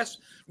Vodcast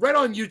right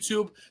on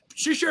YouTube.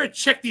 Be sure to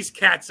check these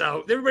cats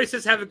out. Everybody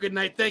says have a good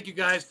night. Thank you,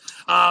 guys.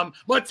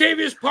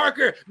 Montavius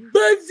Parker,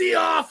 Buggzy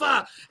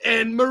Offa,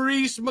 and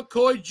Maurice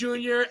McCoy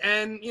Jr.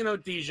 and,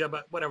 Deja,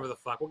 but whatever the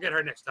fuck. We'll get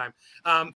her next time.